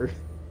driver.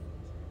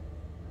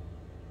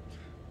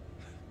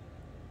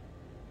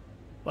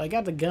 Well, I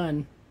got the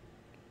gun.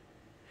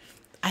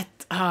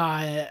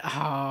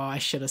 I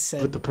should have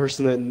said. But the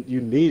person that you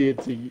needed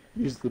to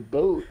use the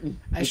boat.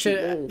 I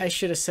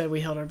should have said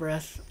we held our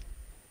breath.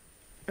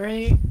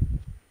 Right?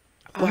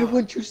 Why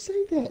wouldn't you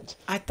say that?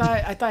 I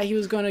thought he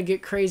was gonna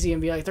get crazy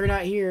and be like, they're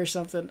not here or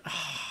something. I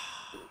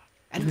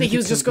didn't think he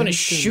was just gonna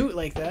shoot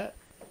like that.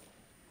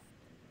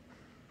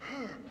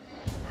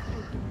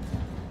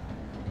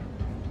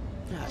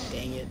 Ah,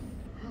 dang it.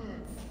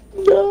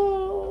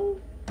 No.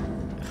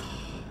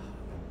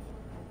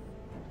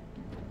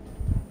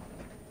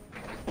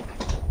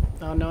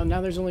 Oh no,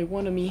 now there's only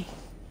one of me.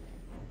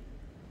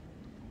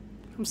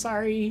 I'm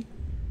sorry.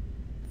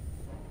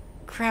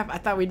 Crap, I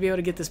thought we'd be able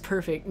to get this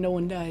perfect. No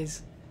one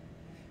dies.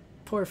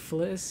 Poor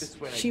Fliss. This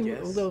way, I She, guess.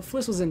 although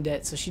Fliss was in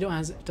debt, so she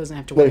doesn't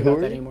have to Wait, worry who about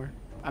are that you? anymore.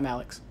 I'm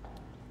Alex.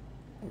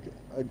 Okay,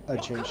 I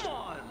changed. Come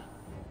on!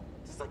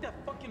 It's like that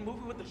fucking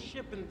movie with the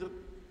ship and the...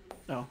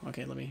 Oh,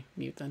 okay, let me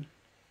mute then.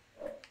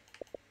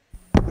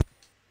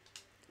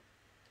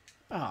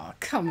 Oh,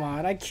 come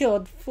on. I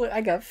got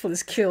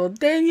Fliss killed.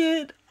 Dang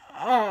it.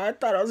 Oh, I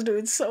thought I was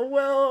doing so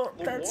well.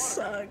 That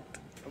sucked.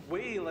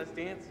 Way less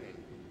dancing.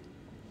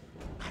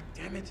 God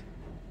damn it.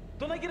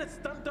 Don't I get a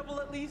stunt double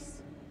at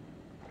least?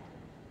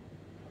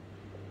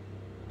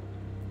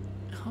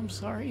 I'm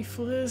sorry,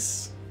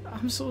 Fliss.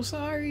 I'm so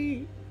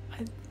sorry.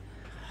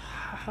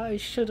 I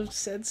should have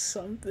said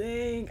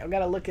something. I've got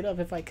to look it up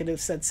if I could have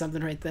said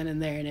something right then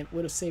and there and it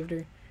would have saved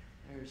her.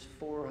 There's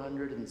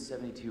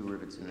 472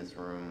 rivets in this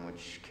room,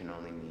 which can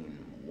only mean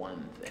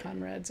one thing.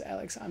 Conrad's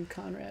Alex. I'm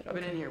Conrad. I've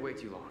been Okay. in here way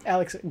too long.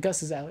 Alex.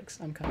 Gus is Alex.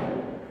 I'm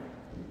Conrad.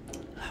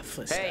 Ah,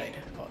 Fliss Hey. died.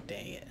 Oh,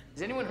 dang it.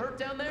 Is anyone hurt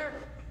down there?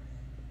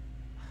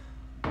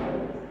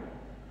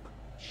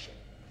 Shit.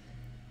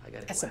 I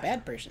gotta That's go a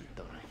bad person.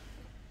 don't I?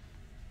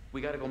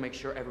 We gotta go make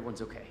sure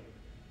everyone's okay.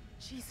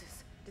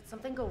 Jesus, did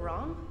something go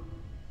wrong?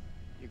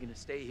 You're gonna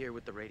stay here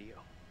with the radio.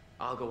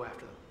 I'll go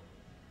after them.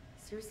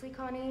 Seriously,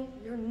 Connie?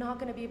 You're not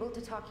gonna be able to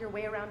talk your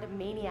way around a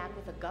maniac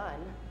with a gun.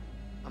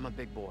 I'm a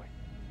big boy.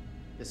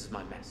 This is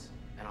my mess,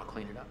 and I'll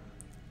clean it up.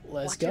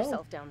 Let's Watch go.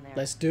 yourself down there.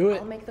 Let's do it.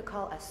 I'll make the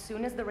call as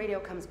soon as the radio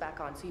comes back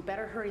on, so you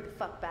better hurry the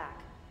fuck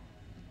back.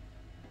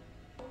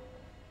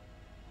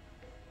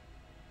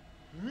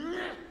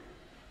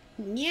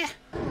 Yeah.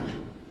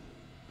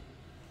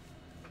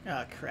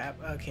 Oh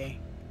crap. Okay.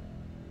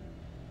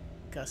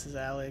 Gus is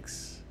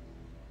Alex.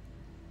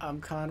 I'm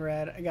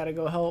Conrad. I gotta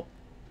go help.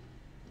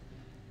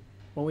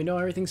 Well, we know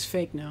everything's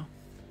fake now.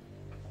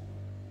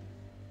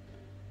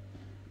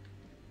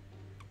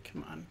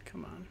 Come on,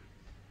 come on.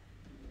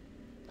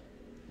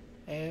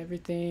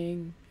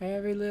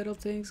 Every little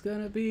thing's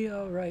gonna be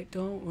alright.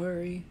 Don't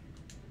worry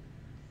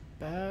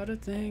about a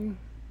thing.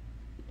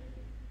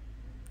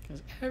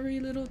 'Cause every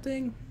little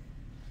thing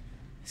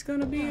is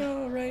gonna be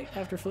alright.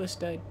 After Fliss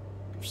died.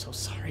 I'm so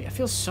sorry. I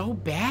feel so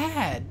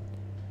bad.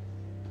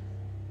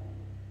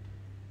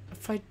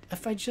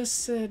 If I just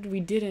said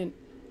we didn't,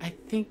 I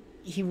think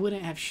he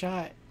wouldn't have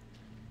shot.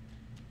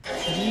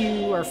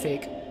 You are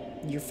fake.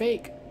 You're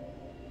fake.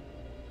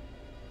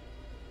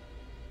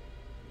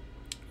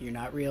 You're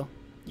not real.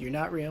 You're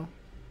not real.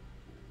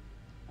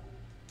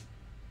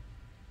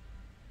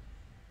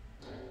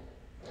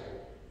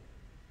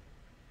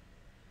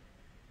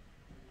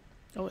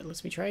 Oh, it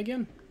lets me try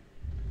again.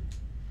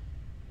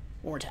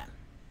 One more time.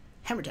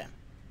 Hammer time.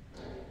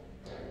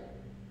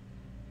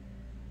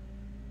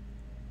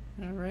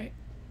 Alright.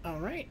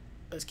 Alright.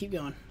 Let's keep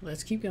going.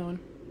 Let's keep going.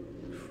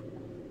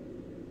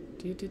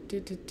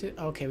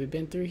 Okay, we've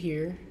been through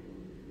here.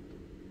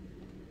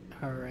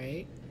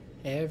 Alright.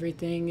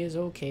 Everything is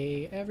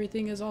okay.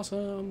 Everything is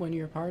awesome when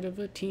you're part of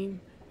a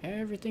team.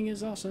 Everything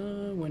is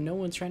awesome when no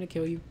one's trying to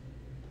kill you.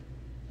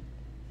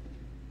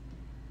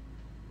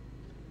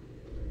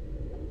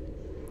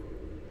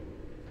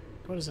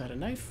 What is that, a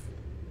knife?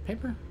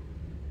 Paper?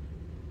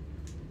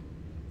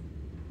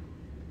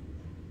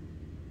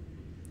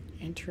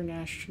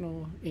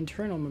 Internal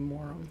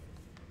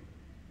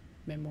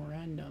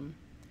Memorandum.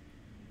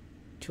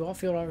 To all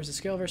field officers, the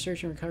scale of our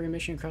search and recovery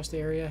mission across the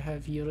area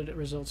have yielded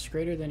results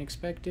greater than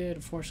expected.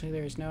 Unfortunately,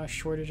 there is now a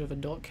shortage of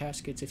adult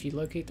caskets. If you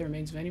locate the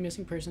remains of any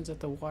missing persons at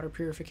the water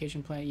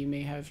purification plant, you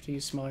may have to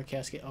use smaller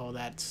casket. Oh,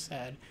 that's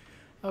sad.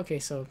 Okay,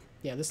 so,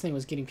 yeah, this thing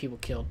was getting people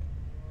killed.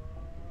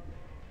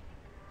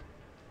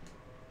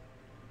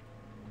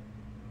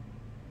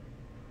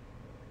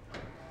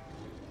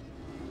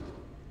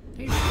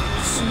 Hey,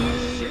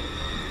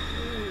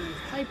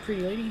 hi,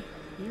 pretty lady.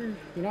 You're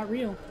not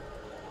real.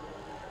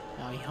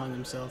 Oh, he hung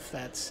himself.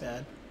 That's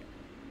sad.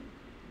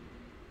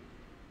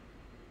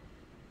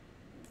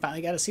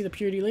 Finally got to see the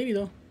purity lady,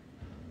 though.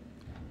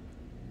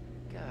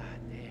 God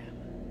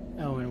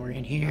damn. Oh, and we're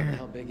in here.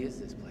 How big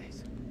is this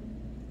place?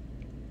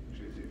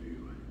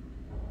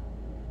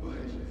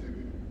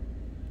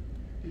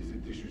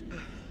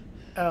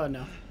 Oh,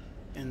 no.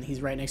 And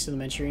he's right next to the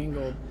Manchurian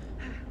Gold.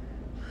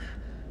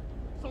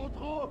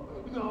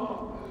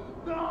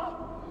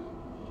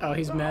 Oh,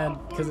 he's mad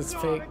because it's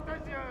fake.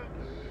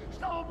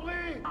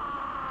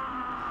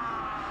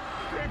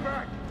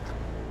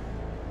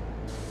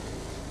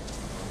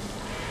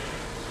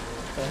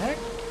 The heck?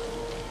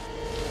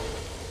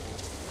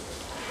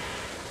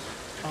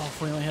 Oh,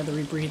 if we only had the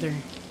rebreather.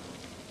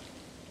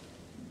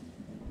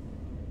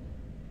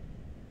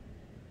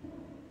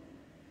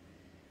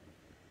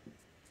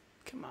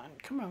 Come on,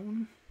 come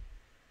on.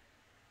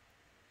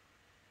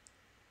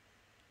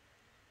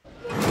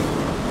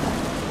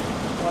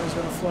 Water's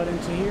gonna flood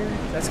into here.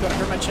 That's gonna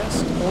hurt my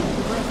chest. Hold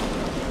the breath.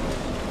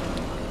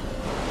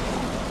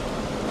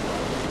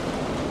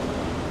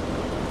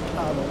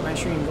 Oh, the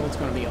Manchurian Gold's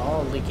gonna be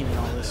all leaking and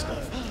all this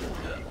stuff.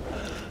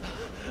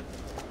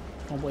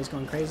 Homeboy's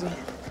going crazy.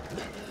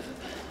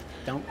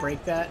 Don't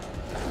break that.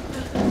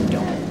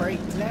 Don't break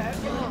that.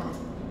 Come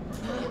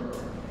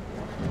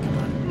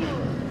on.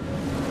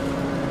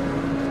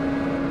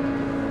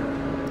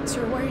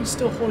 Sir, why are you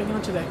still holding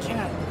on to that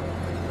cat?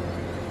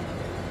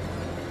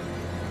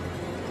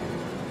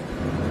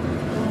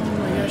 Oh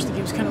my gosh, the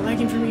game's kind of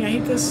lagging for me. I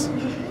hate this.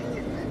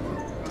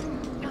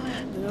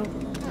 No, no.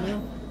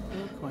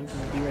 Come on,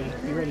 be ready,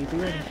 be ready, be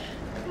ready.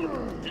 Come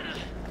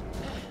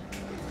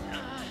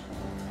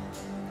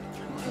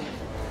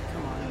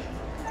on.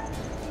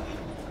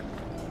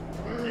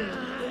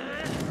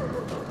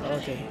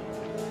 Okay.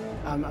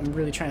 I'm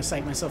really trying to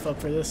psych myself up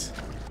for this.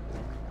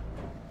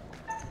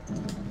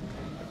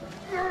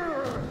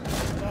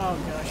 Oh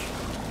gosh.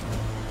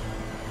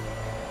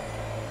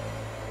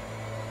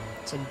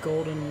 It's a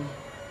golden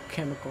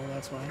chemical,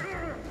 that's why.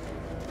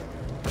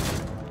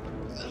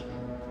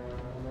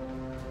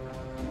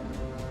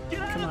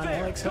 Come on,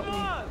 Alex, help me.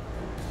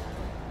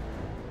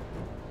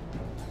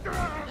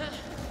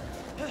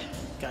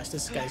 Gosh,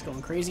 this guy's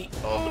going crazy.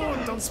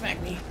 Oh, don't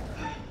smack me.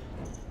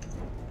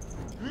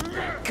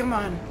 Come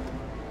on.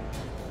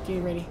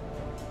 Get ready.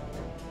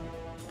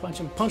 Punch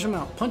him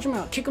out, punch him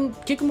out. Kick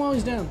him while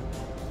he's down.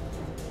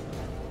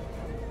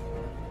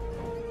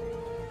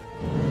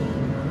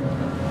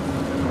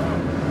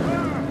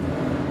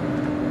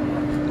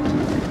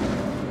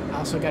 I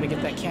also got to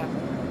get that cap.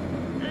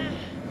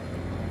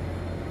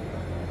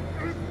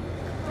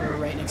 We're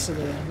right next to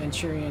the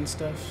Manchurian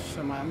stuff,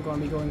 so I'm going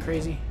to be going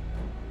crazy.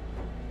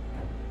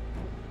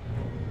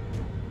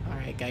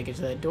 Gotta get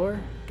to that door.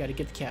 Gotta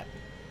get the cap.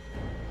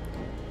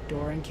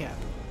 Door and cap.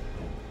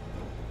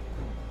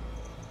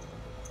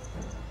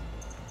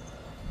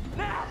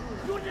 Now!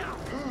 Do it now!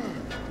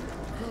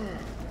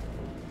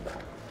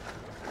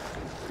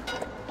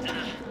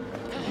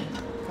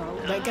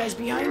 Oh, that guy's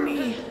behind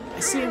me. I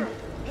see him.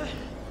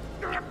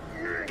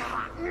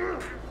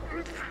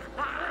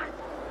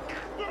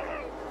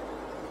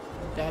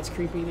 That's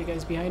creepy. The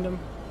guy's behind him.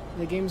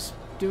 The game's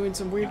doing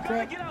some weird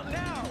crap. Get out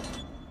now!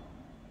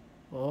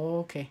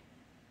 Okay.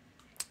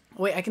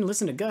 Wait, I can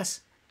listen to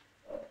Gus.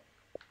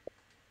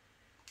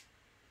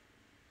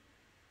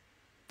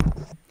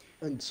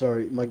 I'm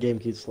sorry, my game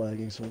keeps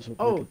lagging, so I was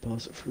hoping I could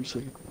pause it for a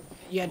second.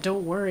 Yeah,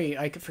 don't worry.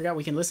 I forgot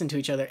we can listen to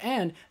each other.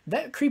 And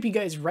that creepy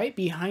guy's right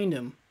behind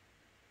him.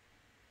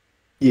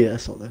 Yeah, I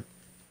saw that.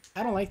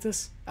 I don't like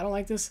this. I don't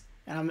like this.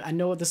 And I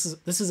know this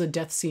is a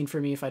death scene for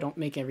me if I don't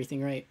make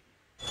everything right.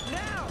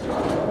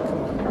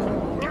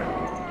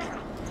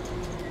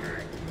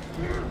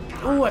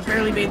 Oh, I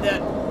barely made that.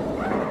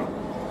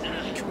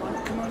 Come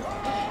on, come on.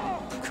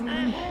 Come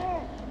on.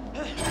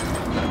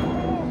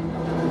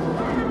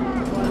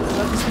 Come on,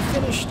 let this be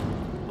finished.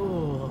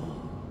 Oh.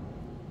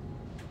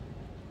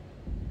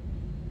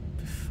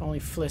 If only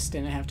Fliss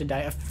didn't have to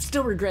die. I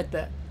still regret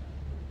that.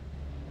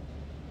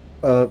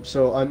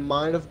 So I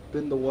might have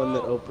been the one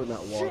that opened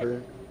that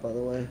water, by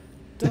the way.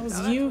 That was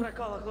you? That's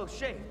what I call a close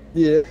shave.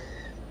 Yeah.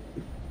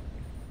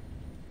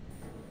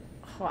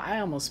 Oh, I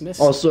almost missed.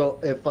 Also,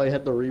 if I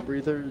had the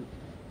rebreather,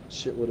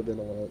 shit would have been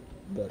a lot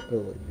better.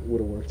 Like, would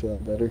have worked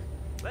out better.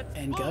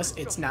 And Gus,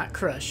 it's not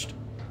crushed.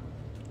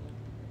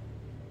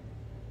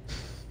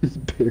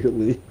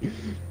 Barely.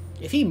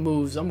 If he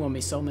moves, I'm gonna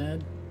be so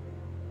mad.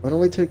 Why don't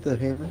we take the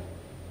hammer?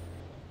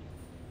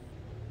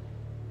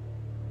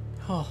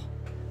 Oh,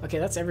 okay,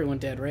 that's everyone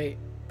dead, right?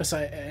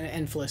 Besides,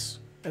 and Fliss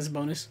as a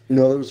bonus.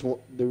 No, there was one.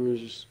 There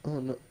was. Oh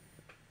no.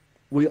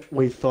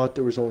 We thought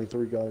there was only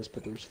 3 guys,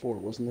 but there was 4,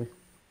 wasn't there?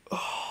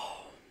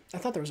 Oh, I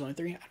thought there was only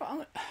 3.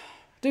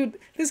 Dude,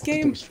 this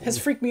game has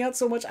freaked me out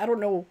so much. I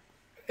don't know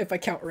if I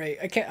count right.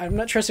 I'm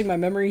not trusting my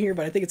memory here,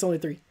 but I think it's only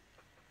 3.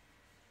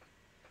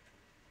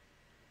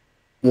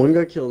 One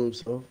guy killed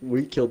himself.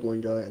 We killed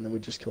one guy, and then we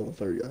just killed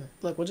the 3rd guy.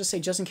 Look, we'll just say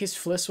just in case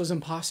Fliss was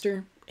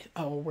imposter, it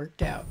all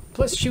worked out.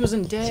 Plus, she was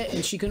in debt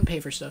and she couldn't pay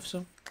for stuff,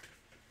 so.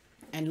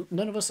 And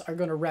none of us are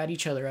gonna rat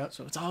each other out,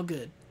 so it's all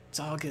good. It's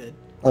all good.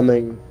 I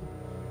mean,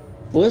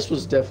 Bliss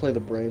was definitely the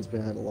brains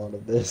behind a lot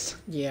of this.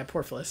 Yeah,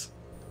 poor Fliss.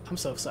 I'm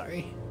so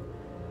sorry.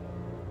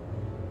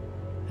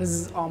 This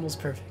is almost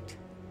perfect.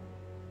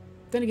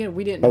 Then again,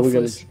 we didn't know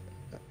Fliss.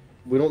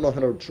 We don't know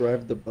how to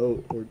drive the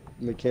boat or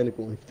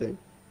mechanical anything.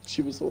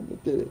 She was the one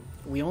that did it.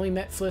 We only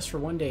met Fliss for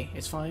 1 day.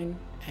 It's fine.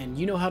 And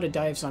you know how to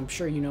dive, so I'm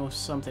sure you know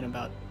something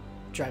about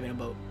driving a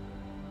boat.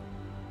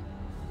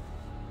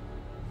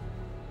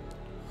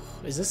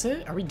 Is this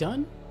it? Are we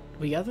done?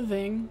 We got the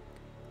thing.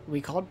 We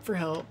called for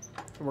help.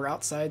 We're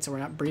outside, so we're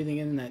not breathing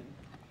in that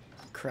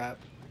crap.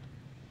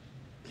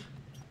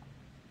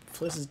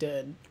 Fliss is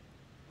dead.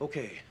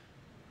 Okay.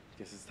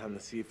 Guess it's time to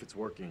see if it's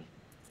working.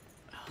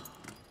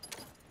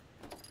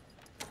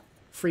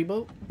 Free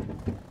boat?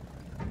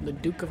 The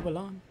Duke of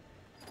Milan.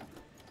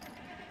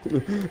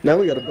 Now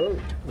we got a boat.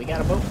 We got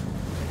a boat.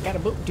 Got a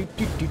boat. Do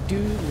do do do.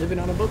 Living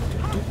on a boat.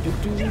 Do do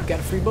do do. Got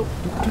a free boat.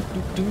 Do do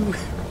do do.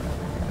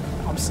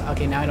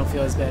 Okay, now I don't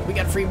feel as bad. We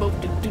got a free boat.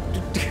 Do do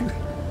do do.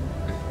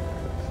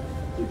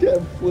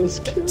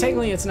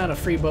 Technically, it's not a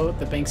free boat.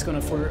 The bank's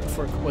gonna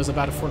was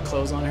about to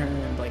foreclose on her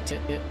and like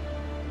tip it.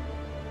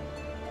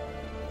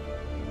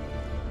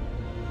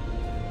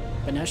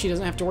 But now she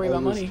doesn't have to worry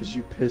about money. Because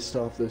you pissed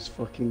off those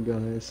fucking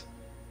guys.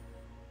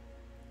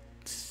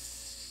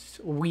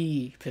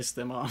 We pissed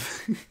them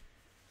off.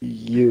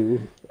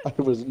 You. I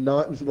was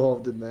not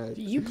involved in that.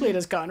 You played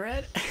as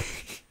Conrad.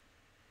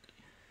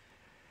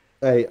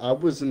 Hey, I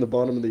was in the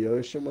bottom of the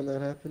ocean when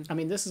that happened. I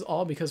mean, this is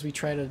all because we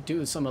try to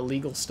do some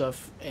illegal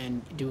stuff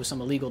and do some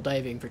illegal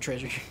diving for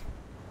treasure.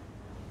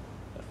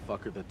 That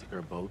fucker that took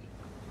our boat,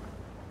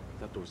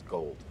 I thought there was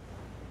gold.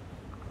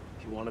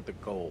 He wanted the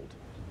gold.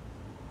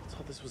 That's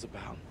all this was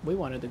about. We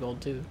wanted the gold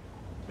too.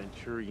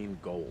 Manchurian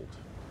gold.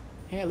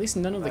 Hey, at least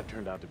none of that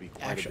turned out to be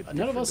quite a bit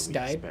none of us than we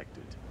died.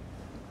 expected.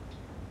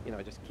 You know,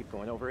 I just keep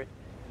going over it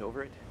and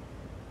over it,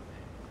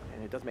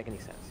 and it doesn't make any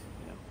sense.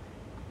 You know,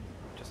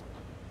 just.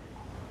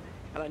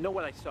 And I know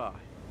what I saw.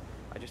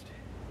 I just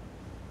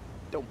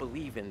don't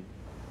believe in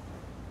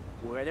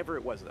whatever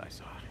it was that I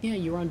saw. Yeah,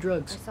 you were on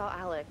drugs. I saw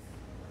Alex.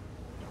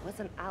 It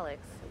wasn't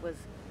Alex. It was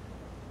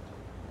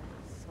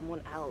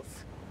someone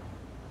else.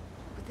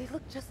 But they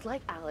looked just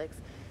like Alex,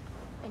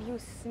 and he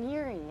was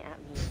sneering at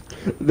me.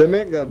 The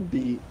man got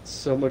beat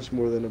so much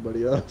more than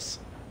anybody else.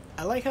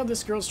 I like how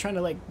this girl's trying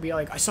to like be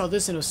like, I saw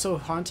this and it was so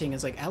haunting.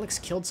 It's like Alex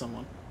killed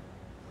someone.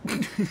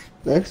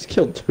 Alex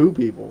killed 2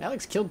 people.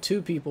 Alex killed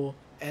 2 people,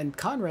 and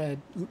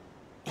Conrad,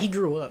 he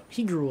grew up.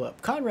 He grew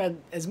up. Conrad,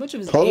 as much of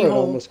his Conrad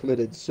a-hole, almost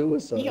committed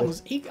suicide.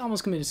 He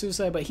almost committed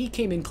suicide, but he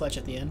came in clutch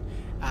at the end.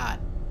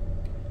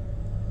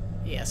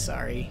 Yeah,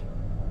 sorry.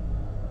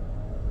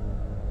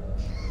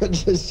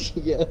 Just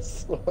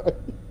yes,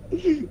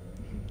 sorry.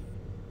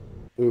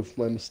 Oof,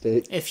 my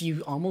mistake. If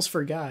you almost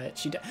forgot,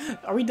 she died.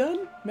 Are we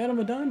done? Madam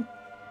Medan?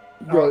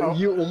 Bro,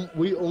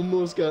 we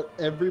almost got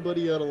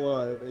everybody out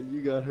alive, and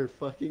you got her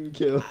fucking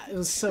killed. It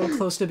was so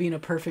close to being a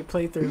perfect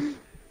playthrough.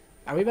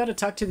 Are we about to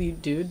talk to the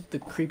dude, the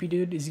creepy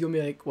dude? Is he gonna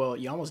be like, well,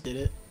 you almost did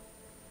it?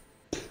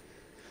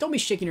 Don't be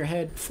shaking your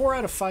head. 4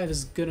 out of 5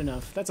 is good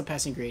enough. That's a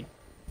passing grade.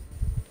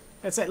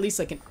 That's at least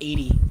like an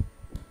 80.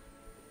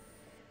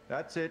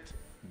 That's it.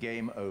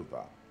 Game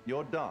over.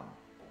 You're done.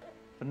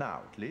 For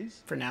now, at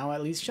least. For now,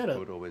 at least, shut up.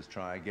 Could always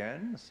try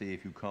again. See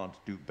if you can't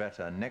do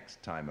better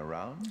next time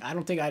around. I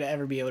don't think I'd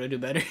ever be able to do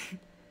better.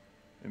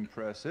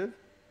 Impressive.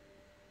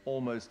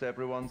 Almost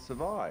everyone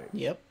survived.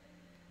 Yep.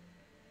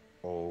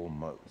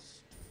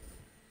 Almost.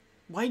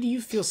 Why do you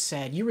feel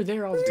sad? You were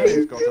there all the Things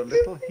time. got a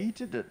little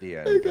heated at the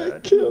end there,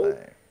 didn't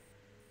they?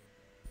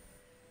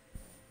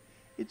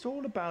 It's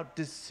all about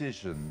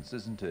decisions,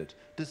 isn't it?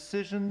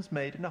 Decisions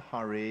made in a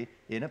hurry,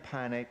 in a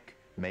panic,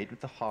 made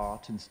with the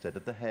heart instead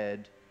of the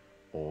head,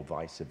 or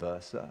vice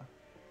versa.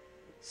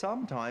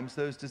 Sometimes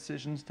those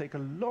decisions take a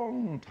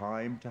long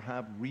time to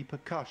have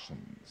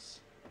repercussions.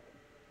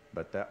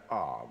 But there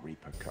are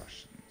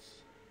repercussions.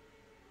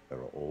 There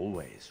are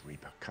always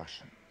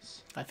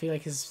repercussions. I feel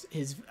like his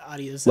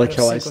audio is Like out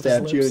of how I sync with his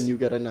stabbed you lips. and you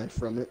got a knife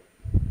from it.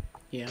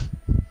 Yeah.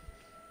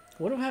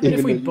 What would happen if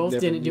Even we though you both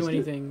never didn't do used it?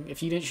 anything?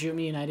 If you didn't shoot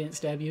me and I didn't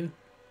stab you?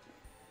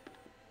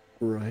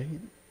 Right.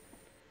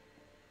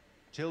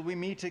 Till we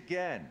meet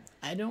again.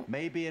 I don't...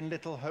 Maybe in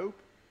Little Hope,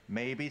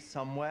 maybe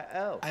somewhere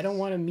else. I don't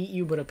want to meet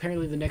you, but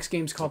apparently the next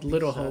game's called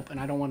Little Hope, and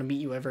I don't want to meet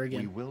you ever We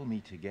again. will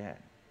meet again.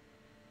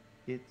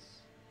 It's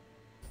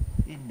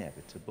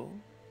inevitable.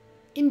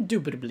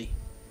 Indubitably.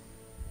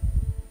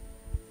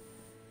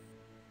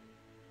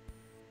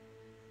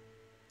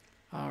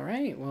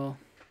 Alright, well...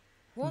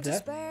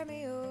 That...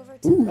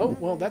 Oh,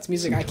 well, that's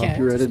music I can't...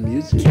 Copyrighted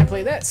music. Can't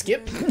play that,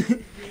 skip.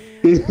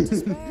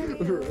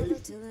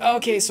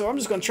 Okay, so I'm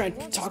just gonna try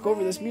and talk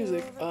over this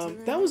music.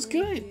 That was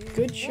good.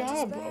 Good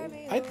job.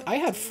 I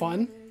had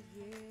fun.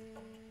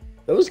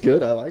 That was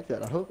good. I like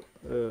that. I hope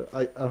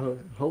I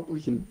hope we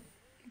can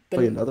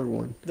play another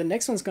one. The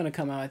next one's gonna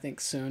come out, I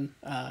think, soon.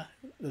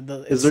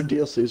 Is there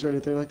DLCs or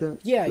anything like that?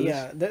 Yeah,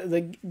 yeah.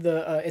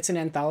 It's an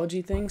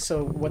anthology thing.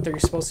 So what they're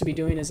supposed to be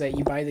doing is that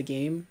you buy the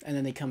game and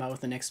then they come out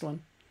with the next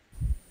one.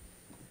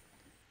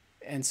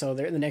 And so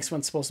the next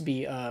one's supposed to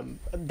be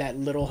that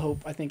Little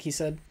Hope, I think he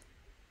said.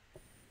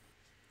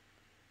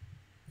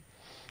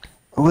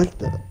 I like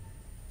that.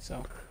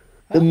 So.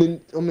 I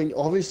mean,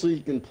 obviously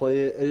you can play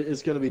it.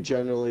 It's gonna be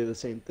generally the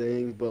same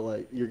thing, but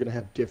like you're gonna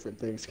have different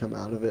things come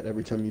out of it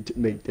every time you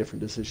make different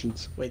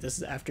decisions. Wait, this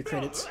is after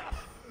credits.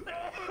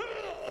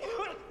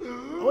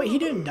 Oh wait, he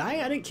didn't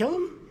die? I didn't kill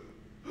him?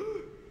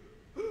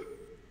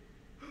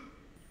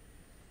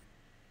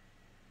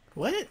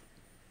 What?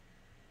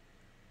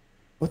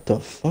 What the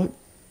fuck?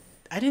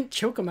 I didn't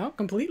choke him out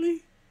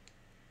completely?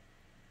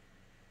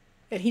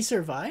 And he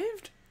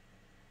survived?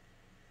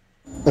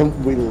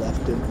 We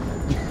left him.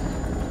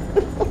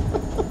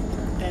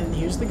 And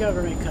here's the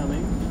government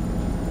coming.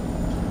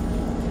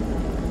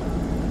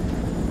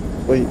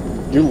 Wait,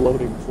 you're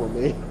loading for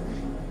me.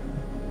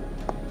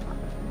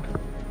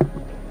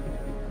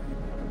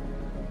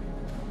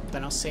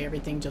 Then I'll say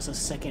everything just a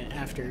second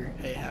after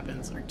it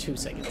happens, or 2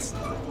 seconds.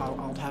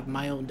 I'll have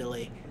my own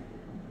delay.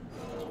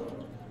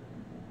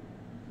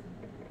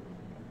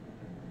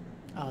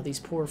 Oh, these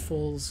poor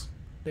fools.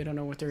 They don't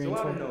know what they're in So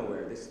out for. of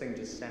nowhere, this thing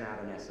just sent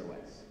out an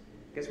SOS.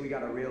 Guess we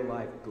got a real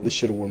life ghoul. They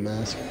should have worn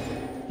mask.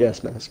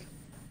 Gas mask.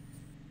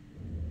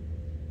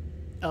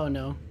 Oh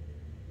no.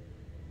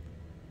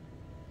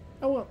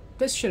 Oh well,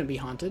 this shouldn't be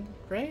haunted,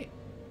 right?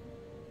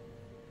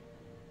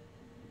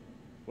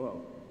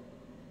 Whoa.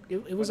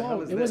 It was the hell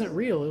all. is It wasn't this?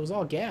 real. It was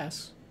all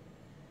gas.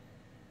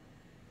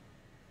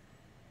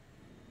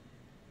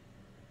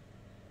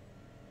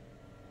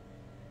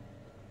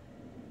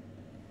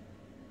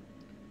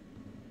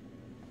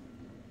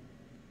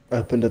 I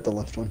opened at the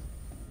left one.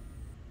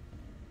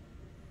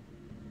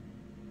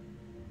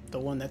 The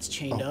one that's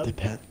chained Oh, up. they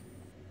pat.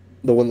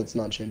 The one that's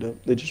not chained up.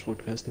 They just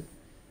walked past it.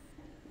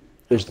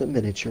 There's the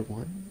miniature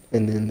one,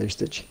 and then there's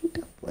the chained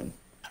up one.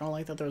 I don't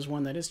like that there was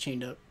one that is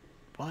chained up.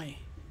 Why?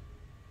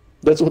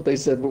 That's what they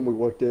said when we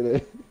walked in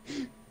it.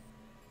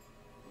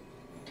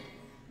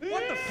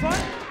 What the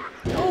fuck?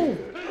 Oh!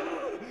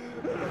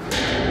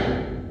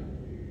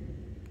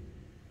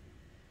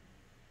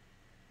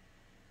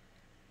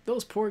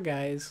 Those poor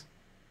guys.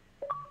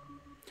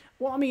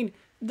 Well, I mean,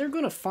 they're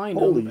gonna find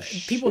Holy them.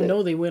 People shit.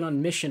 know they went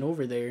on mission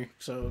over there,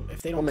 so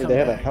if they I don't mean, come they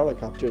have a back,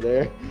 helicopter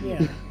there. yeah.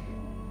 They're-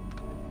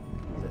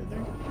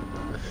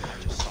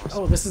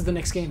 Oh, this is the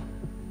next game.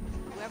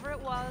 Whoever it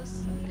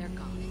was, they're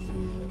gone.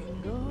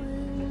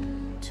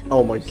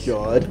 Oh my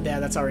god. Yeah,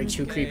 that's already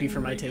too creepy for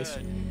my taste.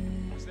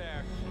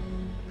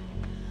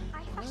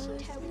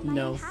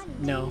 No,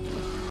 no.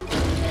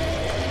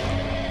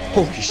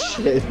 Holy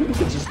shit. It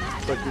just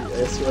fucking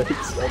S-rated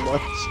so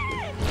much.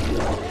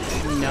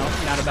 No,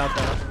 not about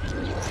that.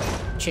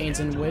 Chains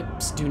and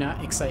whips do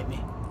not excite me.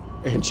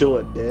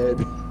 Angela dead.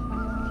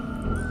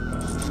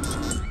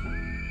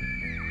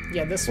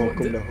 Yeah, this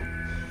Welcome one.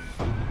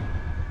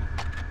 to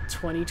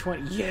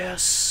 2020.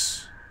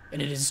 Yes!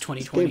 And it is This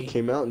 2020. game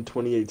came out in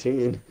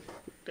 2018.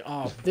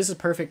 Oh, this is a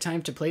perfect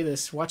time to play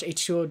this. Watch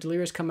H2O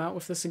Delirious come out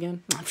with this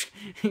again.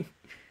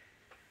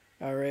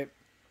 Alright.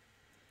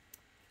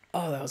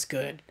 Oh, that was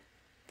good.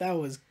 That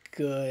was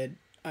good.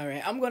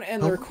 Alright, I'm going to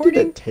end the recording.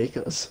 How did that take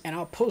us? And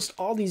I'll post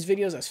all these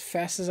videos as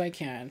fast as I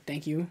can.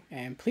 Thank you.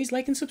 And please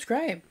like and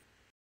subscribe.